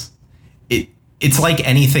promise. It's like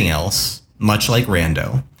anything else, much like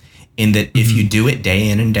rando, in that if you do it day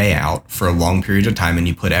in and day out for a long period of time and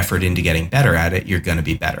you put effort into getting better at it, you're going to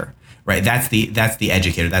be better, right? That's the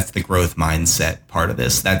educator. That's the growth mindset part of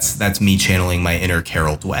this. That's me channeling my inner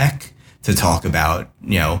Carol Dweck to talk about,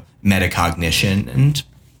 metacognition and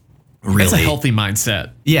really. That's a healthy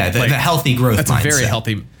mindset. Yeah, the healthy growth mindset. That's a very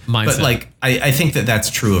healthy mindset. But like, I think that's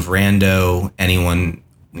true of rando, anyone,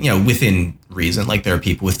 within reason. Like there are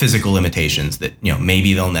people with physical limitations that,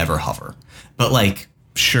 maybe they'll never hover. But like,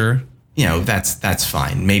 sure, that's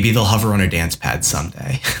fine. Maybe they'll hover on a dance pad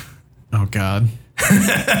someday. Oh God.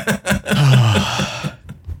 I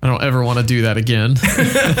don't ever want to do that again.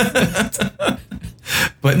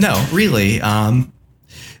 But no, really,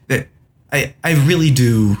 that I really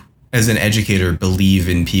do, as an educator, believe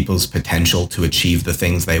in people's potential to achieve the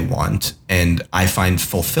things they want. And I find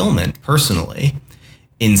fulfillment personally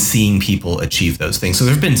in seeing people achieve those things. So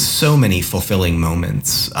there have been so many fulfilling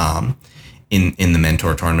moments in the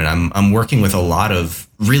mentor tournament. I'm working with a lot of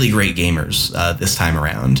really great gamers this time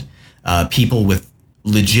around, people with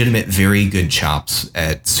legitimate, very good chops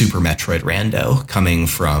at Super Metroid Rando, coming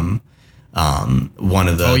from one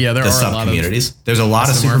of the sub communities. There's a lot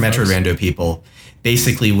of Super Metroid Rando people.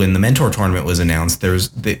 Basically, when the mentor tournament was announced,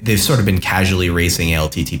 they've sort of been casually racing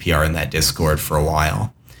ALTTPR in that Discord for a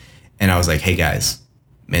while, and I was like, hey guys,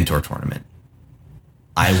 mentor tournament.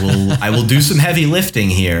 I will do some heavy lifting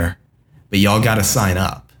here, but y'all got to sign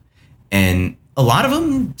up. And a lot of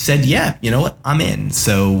them said, yeah, you know what, I'm in.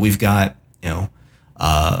 So we've got,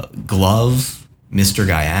 Glove, Mr.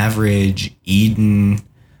 Guy Average, Eden,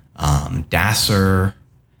 Dasser.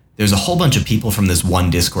 There's a whole bunch of people from this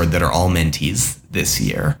one Discord that are all mentees this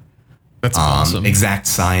year. That's awesome. Exact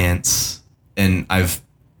Science. And I've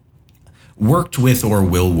worked with or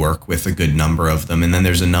will work with a good number of them. And then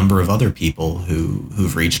there's a number of other people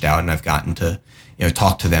who've reached out, and I've gotten to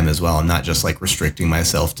talk to them as well. I'm not just like restricting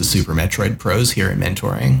myself to Super Metroid pros here in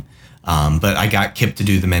mentoring. But I got Kip to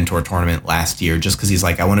do the mentor tournament last year just because he's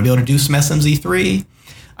like, I want to be able to do some SMZ3.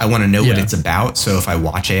 I want to know what it's about. So if I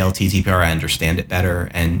watch ALTTPR, I understand it better.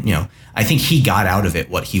 And, I think he got out of it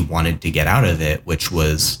what he wanted to get out of it, which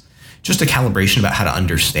was just a calibration about how to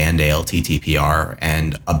understand ALTTPR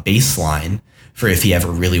and a baseline for if he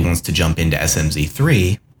ever really wants to jump into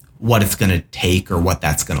SMZ3, what it's going to take or what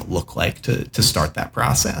that's going to look like to start that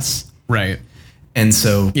process. Right. And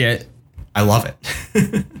so yeah, I love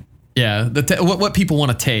it. Yeah, what people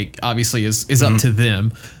want to take obviously is up to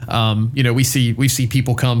them. We see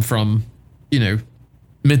people come from,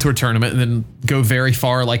 mentor tournament and then go very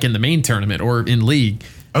far, like in the main tournament or in league.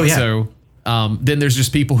 Oh yeah. So then there's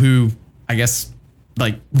just people who, I guess,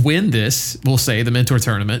 like win this, we'll say, the mentor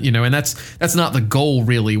tournament, and that's not the goal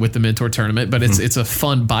really with the mentor tournament, but it's a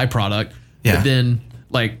fun byproduct. Yeah. But then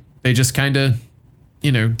like they just kind of,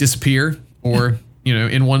 disappear or,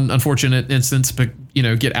 in one unfortunate instance, but,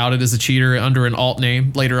 get outed as a cheater under an alt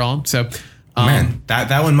name later on. So, man,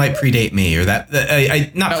 that one might predate me, or that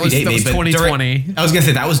was 2020. I was gonna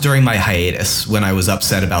say that was during my hiatus when I was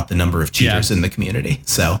upset about the number of cheaters in the community.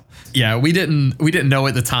 So yeah, we didn't know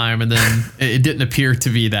at the time, and then it didn't appear to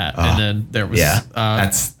be that, and then there was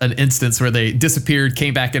that's an instance where they disappeared,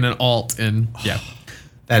 came back in an alt, and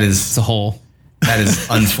it's a whole. That is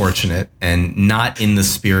unfortunate and not in the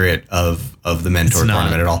spirit of the mentor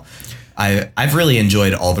tournament at all. I've really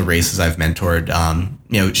enjoyed all the races I've mentored.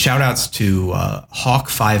 Shout outs to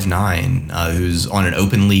Hawk59, who's on an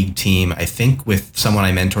open league team, I think with someone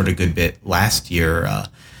I mentored a good bit last year,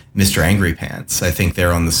 Mr. Angry Pants. I think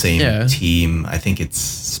they're on the same team. I think it's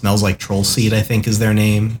Smells Like Troll Seed, I think is their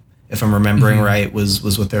name. If I'm remembering right,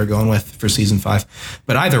 was what they're going with for season 5.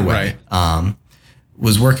 But either way,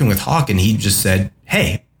 was working with Hawk, and he just said,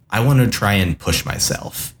 hey, I want to try and push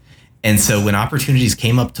myself. And so when opportunities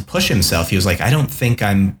came up to push himself, he was like, I don't think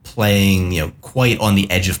I'm playing, quite on the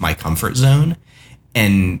edge of my comfort zone.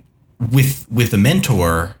 And with a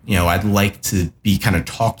mentor, I'd like to be kind of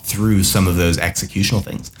talked through some of those executional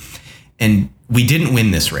things. And we didn't win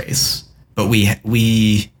this race, but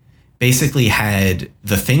we basically had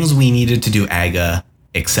the things we needed to do AGA,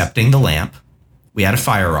 excepting the lamp. We had a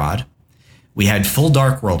fire rod. We had full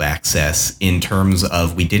Dark World access in terms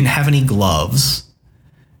of we didn't have any gloves,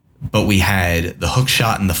 but we had the hook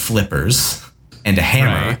shot and the flippers and a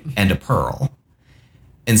hammer and a pearl.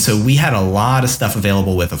 And so we had a lot of stuff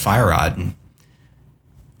available with a fire rod. And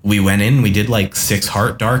we went in, we did like 6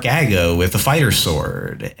 heart dark Ago with a fighter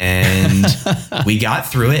sword, and we got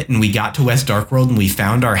through it, and we got to West Dark World, and we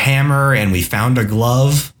found our hammer and we found a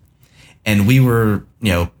glove, and we were,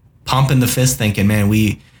 pumping the fist thinking, man,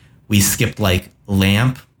 we skipped like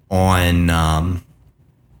lamp on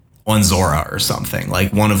Zora or something,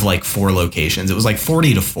 like one of like 4 locations. It was like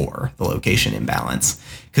 40-4, the location imbalance,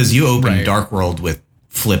 because you open Dark World with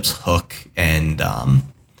Flip's hook and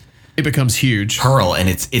it becomes huge pearl, and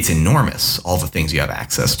it's enormous, all the things you have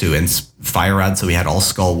access to. And fire rod, so we had all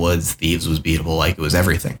Skull Woods, Thieves was beatable, like it was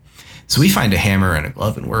everything. So we find a hammer and a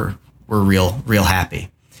glove, and we're real happy.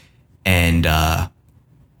 And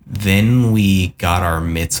then we got our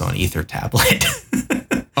mitts on Ether Tablet.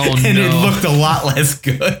 Oh, and no. it looked a lot less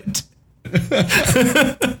good.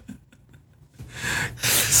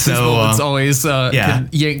 So it's always can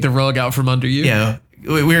yank the rug out from under you. Yeah,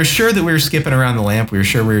 we were sure that we were skipping around the lamp. We were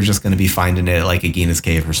sure we were just going to be finding it at like Agina's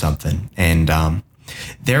Cave or something. And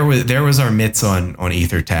there was our mitts on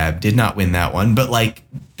Ether Tab. Did not win that one, but like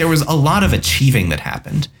there was a lot of achieving that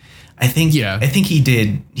happened. I think he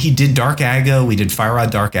did Dark Aga. We did Fire Rod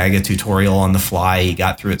Dark Aga tutorial on the fly. He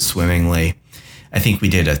got through it swimmingly. I think we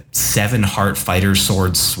did a 7 heart fighter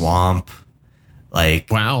sword swamp. Like,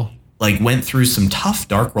 wow. Like went through some tough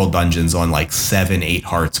Dark World dungeons on like 7-8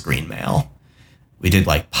 hearts green mail. We did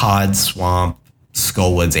like Pod, Swamp,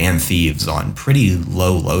 Skullwoods, and Thieves on pretty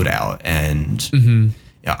low loadout. And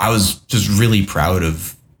I was just really proud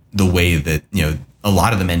of the way that, a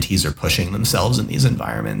lot of the mentees are pushing themselves in these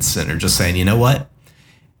environments and are just saying, you know what?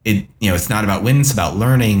 It's not about winning, it's about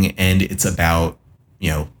learning, and it's about,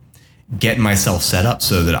 getting myself set up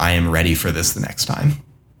so that I am ready for this the next time.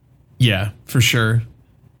 Yeah, for sure.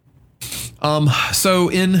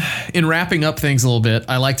 So in wrapping up things a little bit,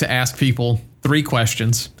 I like to ask people 3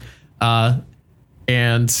 questions. And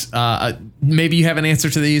maybe you have an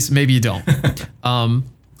answer to these, maybe you don't.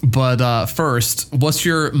 But first, what's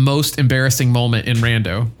your most embarrassing moment in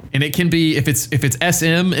Rando? And it can be, if it's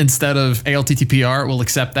SM instead of ALTTPR, we'll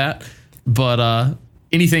accept that. But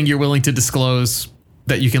anything you're willing to disclose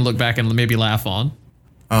that you can look back and maybe laugh on.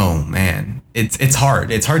 Oh man, it's hard.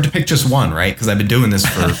 It's hard to pick just one, right? Because I've been doing this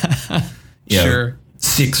for sure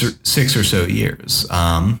 6 or so years.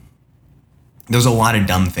 There's a lot of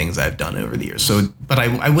dumb things I've done over the years. So, but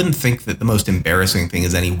I wouldn't think that the most embarrassing thing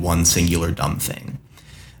is any one singular dumb thing.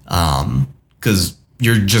 Because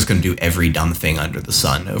you're just going to do every dumb thing under the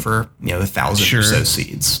sun over 1,000 or so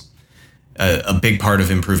seeds. A big part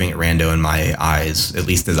of improving at Rando in my eyes, at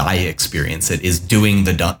least as I experience it, is doing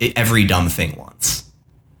every dumb thing once.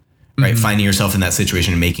 right? Finding yourself in that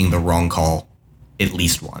situation and making the wrong call at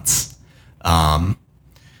least once.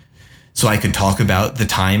 So I could talk about the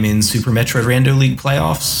time in Super Metroid Rando League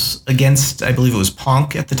playoffs against, I believe it was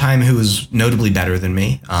Ponk at the time, who was notably better than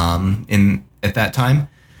me at that time.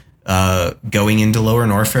 Going into Lower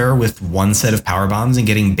Norfair with one set of power bombs and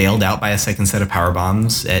getting bailed out by a second set of power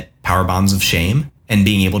bombs at Power Bombs of Shame, and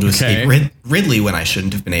being able to escape Ridley when I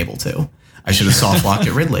shouldn't have been able to. I should have soft locked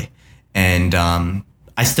at Ridley. And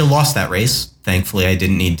I still lost that race. Thankfully, I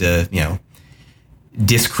didn't need to,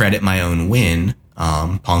 discredit my own win.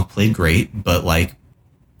 Ponk played great, but like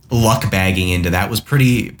luck bagging into that was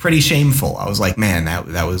pretty shameful. I was like, man,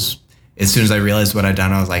 that was, as soon as I realized what I'd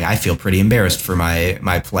done, I was like, I feel pretty embarrassed for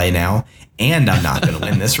my play now, and I'm not going to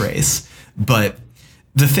win this race. But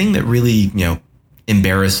the thing that really,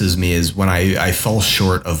 embarrasses me is when I fall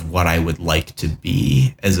short of what I would like to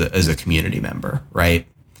be as a community member, right?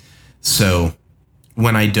 So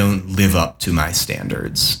when I don't live up to my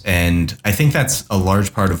standards, and I think that's a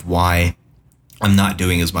large part of why I'm not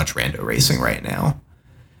doing as much rando racing right now,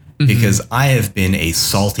 because I have been a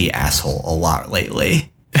salty asshole a lot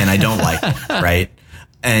lately, and I don't like it, right?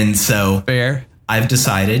 And so fair. I've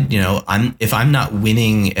decided, if I'm not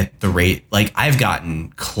winning at the rate, like I've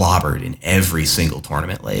gotten clobbered in every single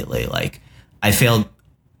tournament lately. Like I failed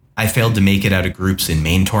to make it out of groups in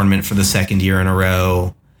main tournament for the second year in a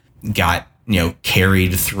row. Got,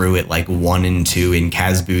 carried through it like 1 and 2 in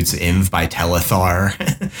Kazboot's Inv by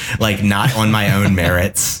Telethar, like not on my own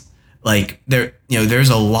merits. Like there's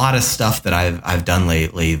a lot of stuff that I've done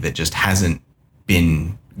lately that just hasn't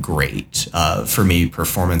been great for me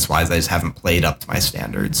performance wise. I just haven't played up to my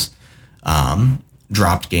standards.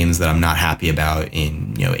 Dropped games that I'm not happy about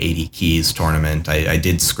in 80 keys tournament. I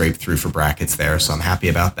did scrape through for brackets there, so I'm happy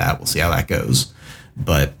about that. We'll see how that goes.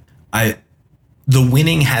 But the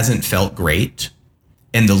winning hasn't felt great,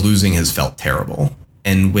 and the losing has felt terrible.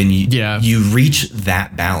 And when you reach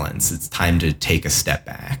that balance, it's time to take a step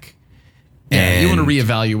back. Yeah, and you want to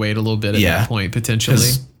reevaluate a little bit at that point, potentially.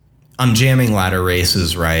 I'm jamming ladder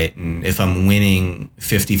races, right? And if I'm winning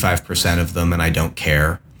 55% of them and I don't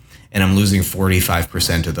care, and I'm losing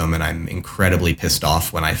 45% of them and I'm incredibly pissed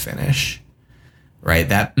off when I finish, right?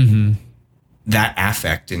 That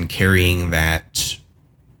affect and carrying that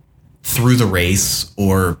through the race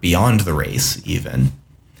or beyond the race even,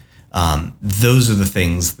 those are the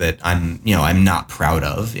things that I'm not proud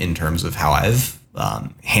of in terms of how I've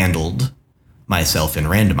handled myself in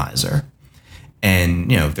randomizer. And,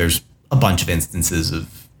 there's a bunch of instances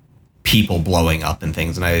of people blowing up and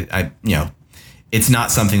things. And I it's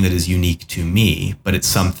not something that is unique to me, but it's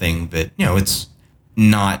something that, it's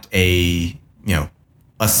not a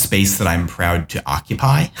space that I'm proud to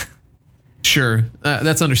occupy. Sure.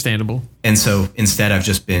 That's understandable. And so instead I've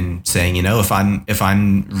just been saying, if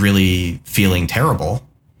I'm really feeling terrible,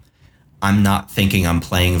 I'm not thinking I'm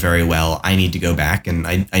playing very well. I need to go back and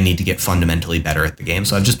I need to get fundamentally better at the game.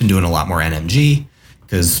 So I've just been doing a lot more NMG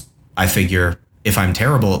because I figure if I'm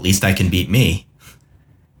terrible, at least I can beat me.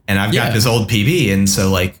 And I've got this old PB. And so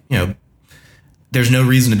there's no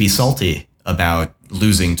reason to be salty about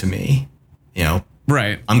losing to me.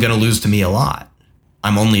 Right. I'm going to lose to me a lot.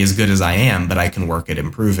 I'm only as good as I am, but I can work at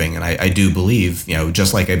improving. And I do believe,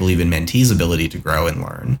 just like I believe in mentees' ability to grow and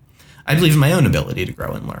learn, I believe in my own ability to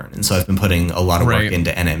grow and learn. And so I've been putting a lot of work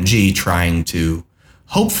into NMG, trying to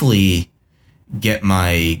hopefully get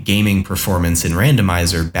my gaming performance in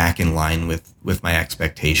randomizer back in line with my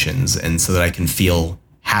expectations, and so that I can feel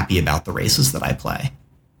happy about the races that I play.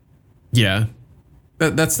 Yeah,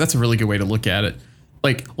 that's a really good way to look at it.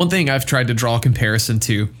 Like, one thing I've tried to draw a comparison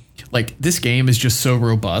to, like, this game is just so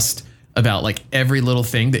robust about like every little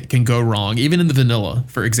thing that can go wrong, even in the vanilla,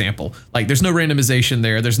 for example. Like, there's no randomization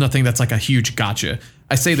there. There's nothing that's like a huge gotcha.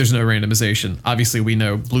 I say there's no randomization. Obviously, we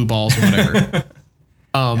know blue balls or whatever.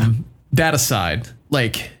 That aside,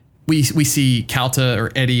 like we see Kalta,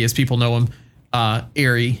 or Eddie as people know him,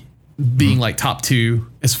 Airy being like top 2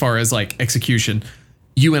 as far as like execution.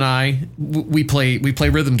 You and I, we play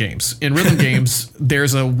rhythm games. In rhythm games,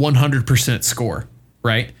 there's a 100% score,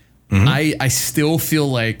 right? I still feel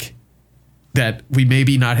like that we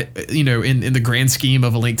maybe not, in the grand scheme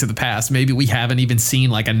of A Link to the Past, maybe we haven't even seen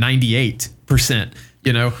like a 98%,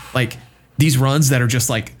 like these runs that are just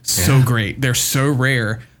like so great. They're so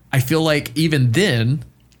rare. I feel like even then,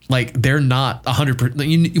 like they're not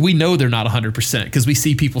 100%. We know they're not 100% because we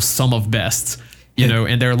see people sum of bests,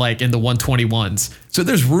 and they're like in the 121s. So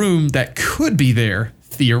there's room that could be there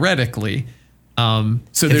theoretically.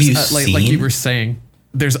 So there's like you were saying,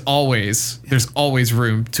 there's always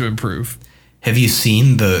room to improve. Have you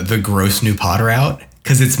seen the gross new Potter out?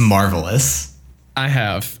 Because it's marvelous. I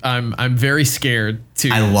have. I'm very scared to.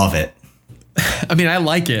 I love it. I mean, I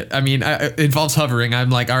like it. I mean, it involves hovering. I'm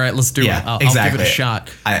like, all right, let's do it. I'll give it a shot.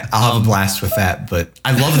 I'll have a blast with that, but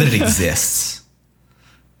I love that it exists.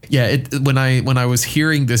 Yeah, when I was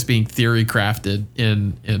hearing this being theory crafted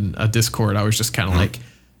in a Discord, I was just kind of like,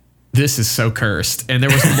 this is so cursed. And there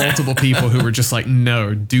was multiple people who were just like,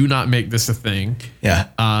 no, do not make this a thing.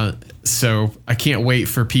 Yeah. So I can't wait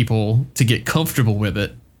for people to get comfortable with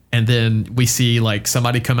it. And then we see like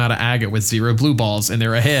somebody come out of agate with 0 blue balls and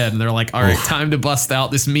they're ahead and they're like, all right, time to bust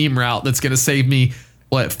out this meme route that's going to save me,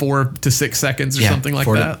 4 to 6 seconds or something like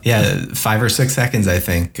that? 5 or 6 seconds, I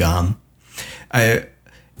think.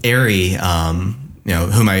 Ari,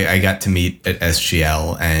 whom I got to meet at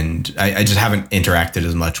SGL, and I just haven't interacted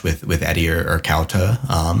as much with Eddie or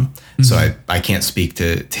Kauta. So I can't speak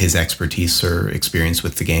to his expertise or experience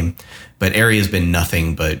with the game. But Ari has been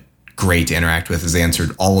nothing but great to interact with, has answered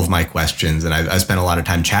all of my questions, and I've spent a lot of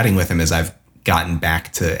time chatting with him as I've gotten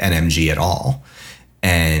back to NMG at all,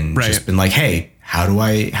 and just been like, hey, how do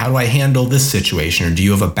I handle this situation, or do you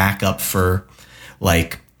have a backup for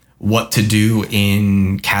like what to do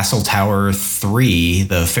in Castle Tower 3,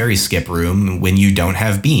 the ferry skip room, when you don't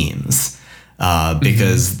have beams?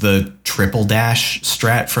 Because the triple dash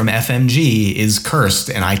strat from FMG is cursed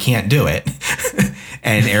and I can't do it.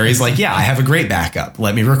 And Ari's like, yeah, I have a great backup.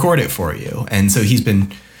 Let me record it for you. And so he's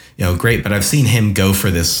been, great. But I've seen him go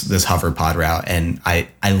for this hover pod route, and I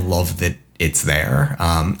love that it's there.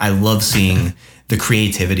 I love seeing the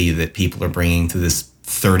creativity that people are bringing to this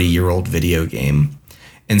 30-year-old video game,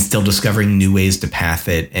 and still discovering new ways to path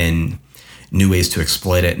it and new ways to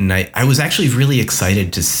exploit it. And I was actually really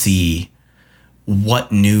excited to see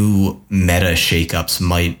what new meta shakeups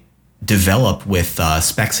might develop with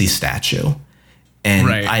Spexy Statue. And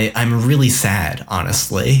I'm really sad,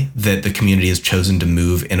 honestly, that the community has chosen to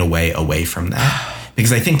move in a way away from that,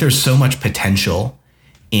 because I think there's so much potential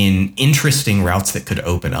in interesting routes that could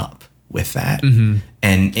open up with that,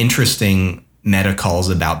 and interesting meta calls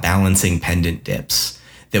about balancing pendant dips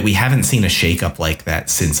that we haven't seen a shakeup like that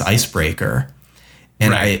since Icebreaker.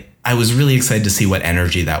 And I was really excited to see what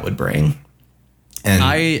energy that would bring. And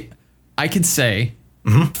I could say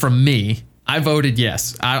from me, I voted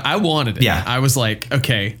yes. I wanted it. Yeah. I was like,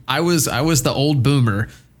 okay, I was the old boomer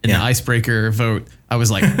in the Icebreaker vote. I was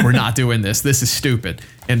like, we're not doing this. This is stupid.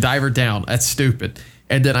 And Diver Down, that's stupid.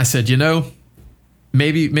 And then I said,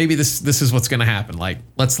 maybe this is what's going to happen. Like,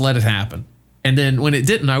 let's let it happen. And then when it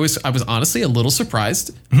didn't, I was honestly a little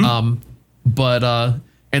surprised.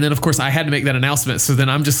 And then of course I had to make that announcement. So then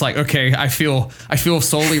I'm just like, okay, I feel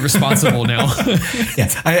solely responsible now.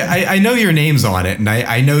 I know your name's on it, and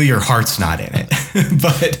I know your heart's not in it.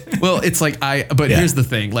 But well, it's like here's the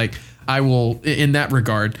thing. Like, I will, in that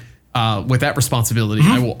regard, with that responsibility,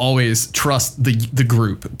 I will always trust the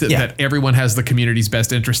group that everyone has the community's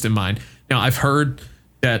best interest in mind. Now, I've heard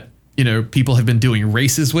that people have been doing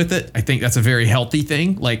races with it. I think that's a very healthy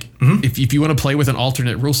thing. Like, if you want to play with an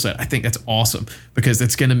alternate rule set, I think that's awesome, because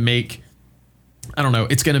it's going to make,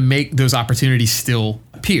 it's going to make those opportunities still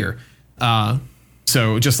appear.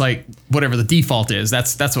 So just like whatever the default is,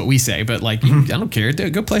 that's what we say. But like, I don't care.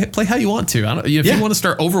 Go play how you want to. If you want to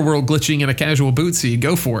start overworld glitching in a casual boot seed,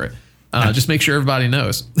 go for it. Just make sure everybody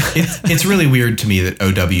knows. It's really weird to me that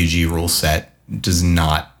OWG rule set does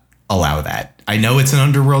not allow that. I know it's an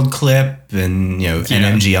underworld clip and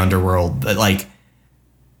NMG underworld, but like,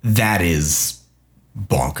 that is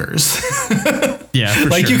bonkers.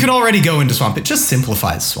 Like, you can already go into swamp. It just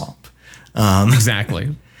simplifies swamp.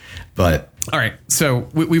 Exactly. But all right, so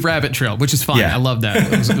we rabbit trailed, which is fine. I love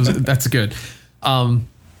that. That's good.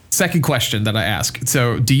 Second question that I ask.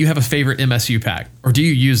 So, do you have a favorite MSU pack, or do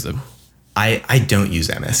you use them? I don't use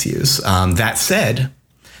MSUs. That said,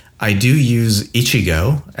 I do use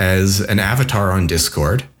Ichigo as an avatar on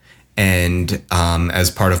Discord, and as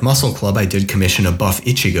part of Muscle Club, I did commission a buff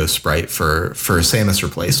Ichigo sprite for Samus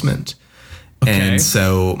replacement. Okay. And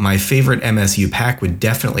so my favorite MSU pack would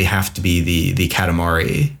definitely have to be the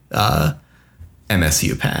Katamari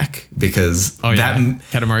MSU pack, because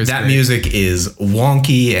that music is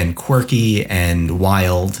wonky and quirky and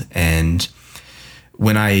wild. And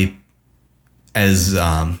when I was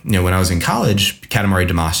in college, Katamari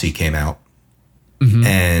Damacy came out,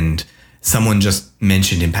 and someone just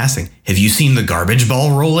mentioned in passing, have you seen the garbage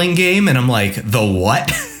ball rolling game? And I'm like, the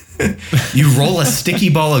what? You roll a sticky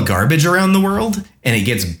ball of garbage around the world, and it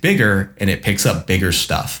gets bigger, and it picks up bigger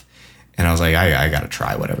stuff. And I was like, I got to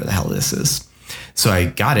try whatever the hell this is. So I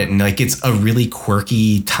got it, and like, it's a really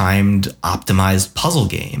quirky, timed, optimized puzzle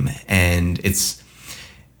game, and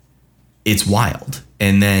it's wild.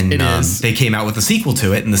 And then they came out with a sequel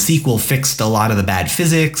to it, and the sequel fixed a lot of the bad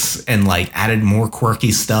physics and like added more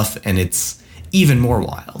quirky stuff, and it's even more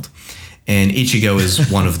wild. And Ichigo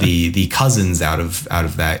is one of the cousins out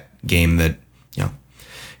of that game that, you know,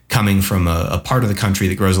 coming from a part of the country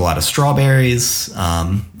that grows a lot of strawberries.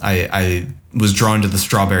 I was drawn to the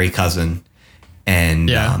strawberry cousin, and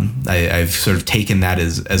I've sort of taken that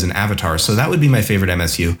as an avatar. So that would be my favorite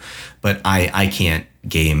MSU, but I can't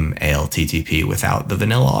game ALTTP without the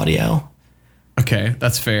vanilla audio. Okay,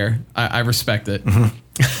 that's fair. I respect it. Mm-hmm.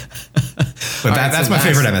 But that's my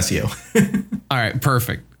favorite MSU. All right,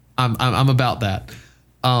 perfect. I'm about that.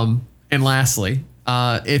 And lastly,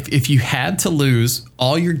 if you had to lose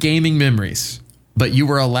all your gaming memories, but you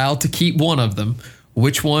were allowed to keep one of them,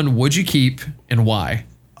 which one would you keep and why?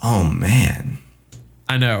 Oh man,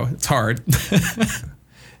 I know it's hard.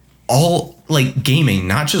 All like gaming,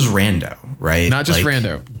 not just rando, right? Not just like,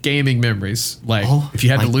 rando, gaming memories. Like if you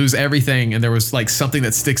had to lose everything and there was like something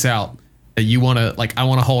that sticks out that you want to, like, I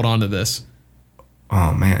want to hold on to this.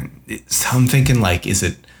 Oh man. So I'm thinking like, is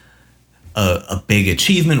it a big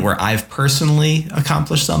achievement where I've personally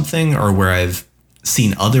accomplished something, or where I've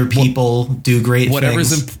seen other people do great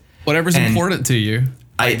things? Whatever's important to you.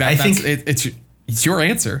 Like I think it's your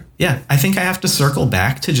answer. Yeah. I think I have to circle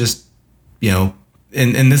back to just, you know,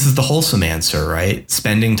 and this is the wholesome answer, right?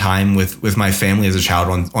 Spending time with my family as a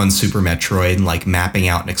child on Super Metroid, and like mapping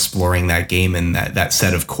out and exploring that game and that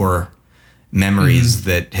set of core memories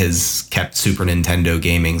that has kept Super Nintendo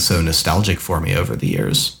gaming so nostalgic for me over the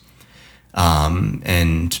years.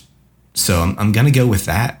 And so I'm going to go with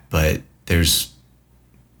that, but you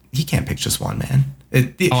can't pick just one, man.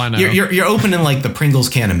 I know. You're opening like the Pringles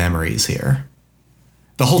can of memories here.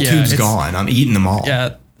 The whole tube's gone. I'm eating them all.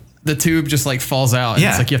 Yeah. The tube just like falls out. And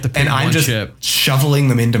it's like you have to pick one chip. And I'm just shoveling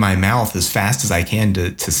them into my mouth as fast as I can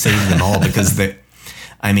to save them all, because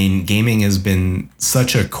gaming has been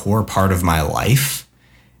such a core part of my life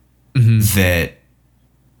that,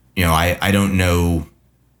 you know, I don't know.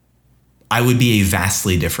 I would be a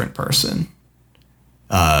vastly different person,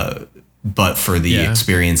 but for the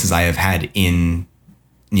experiences I have had in,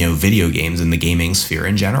 you know, video games and the gaming sphere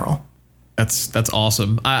in general. That's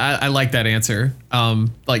awesome. I like that answer.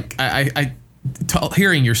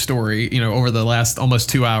 Hearing your story, you know, over the last almost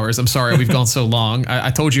 2 hours. I'm sorry we've gone so long. I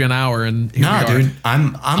told you an hour, and here we are. Dude,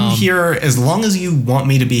 I'm here as long as you want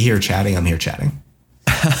me to be here chatting. I'm here chatting.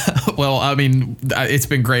 Well, I mean, it's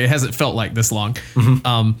been great. It hasn't felt like this long.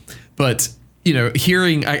 But you know,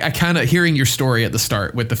 hearing your story at the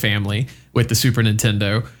start with the family, with the Super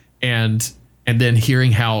Nintendo, and then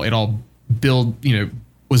hearing how it all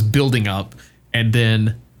was building up, and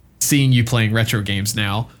then seeing you playing retro games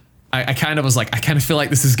now, I kind of was like, I kind of feel like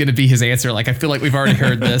this is going to be his answer. Like, I feel like we've already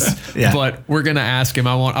heard this, but we're going to ask him.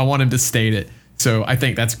 I want him to state it. So I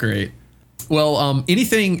think that's great. Well,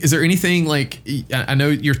 is there anything like, I know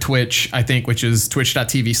your Twitch, I think, which is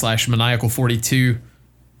twitch.tv/maniacal42.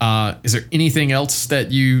 Is there anything else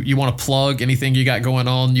that you want to plug? Anything you got going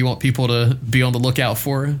on you want people to be on the lookout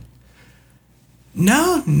for?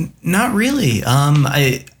 No, not really.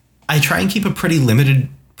 I try and keep a pretty limited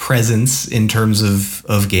presence in terms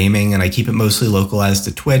of gaming, and I keep it mostly localized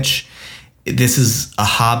to Twitch. This is a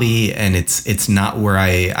hobby, and it's not where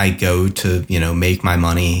I go to, you know, make my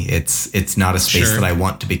money. It's not a space that I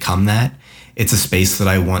want to become that. It's a space that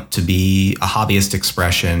I want to be a hobbyist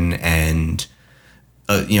expression and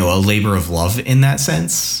a labor of love in that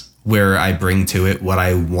sense, where I bring to it what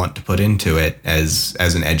I want to put into it as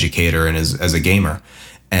an educator and as a gamer.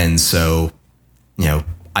 And so, you know,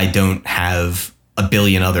 I don't have a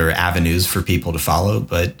billion other avenues for people to follow,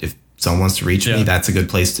 but if someone wants to reach me, that's a good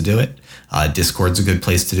place to do it. Discord's a good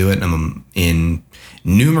place to do it. And I'm in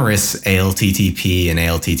numerous ALTTP and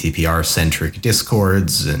ALTTPR centric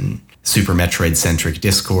Discords and Super Metroid centric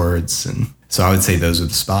Discords. And so I would say those are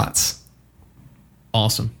the spots.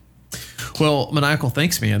 Awesome. Well, Maniacal,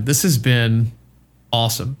 thanks, man. This has been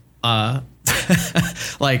awesome. There's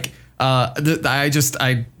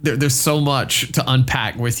so much to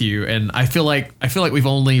unpack with you, and I feel like we've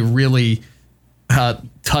only really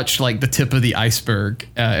touched like the tip of the iceberg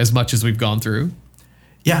as much as we've gone through.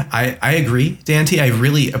 Yeah, I agree, Dante. I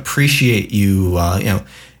really appreciate you,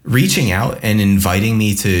 reaching out and inviting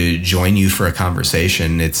me to join you for a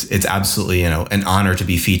conversation. It's absolutely, an honor to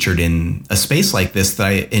be featured in a space like this that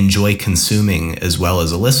I enjoy consuming as well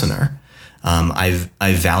as a listener.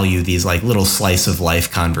 I value these like little slice of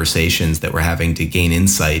life conversations that we're having to gain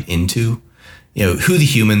insight into, who the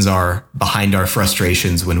humans are behind our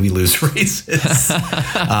frustrations when we lose races.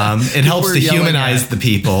 It helps to humanize the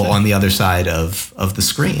people on the other side of the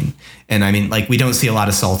screen. And I mean, like, we don't see a lot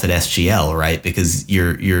of salt at SGL, right? Because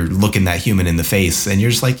you're looking that human in the face and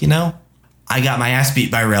you're just like, I got my ass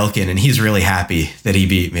beat by Relkin and he's really happy that he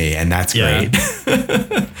beat me. And that's great.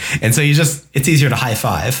 And so it's easier to high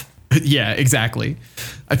five. Yeah, exactly.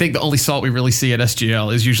 I think the only salt we really see at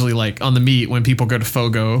SGL is usually like on the meat when people go to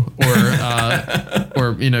Fogo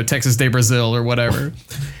or Texas de Brazil or whatever.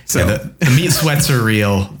 So the meat sweats are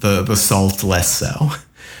real, the salt less so.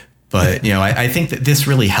 But I think that this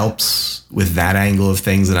really helps with that angle of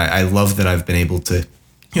things, and I love that I've been able to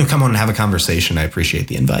come on and have a conversation. I appreciate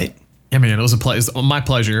the invite. Yeah, man, it was my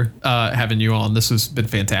pleasure having you on. This has been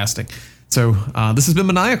fantastic. So this has been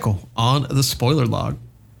Maniacal on the Spoiler Log.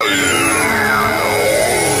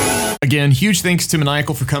 Again, huge thanks to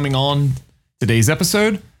Maniacal for coming on today's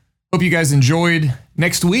episode. Hope you guys enjoyed.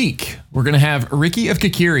 Next week, we're going to have Ricky of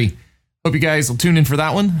Kakiri. Hope you guys will tune in for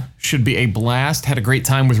that one. Should be a blast. Had a great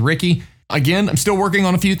time with Ricky. Again, I'm still working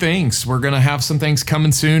on a few things. We're going to have some things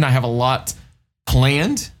coming soon. I have a lot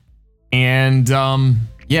planned. And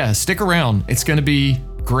stick around. It's going to be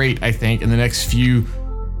great, I think, in the next few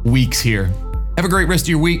weeks here. Have a great rest of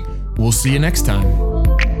your week. We'll see you next time.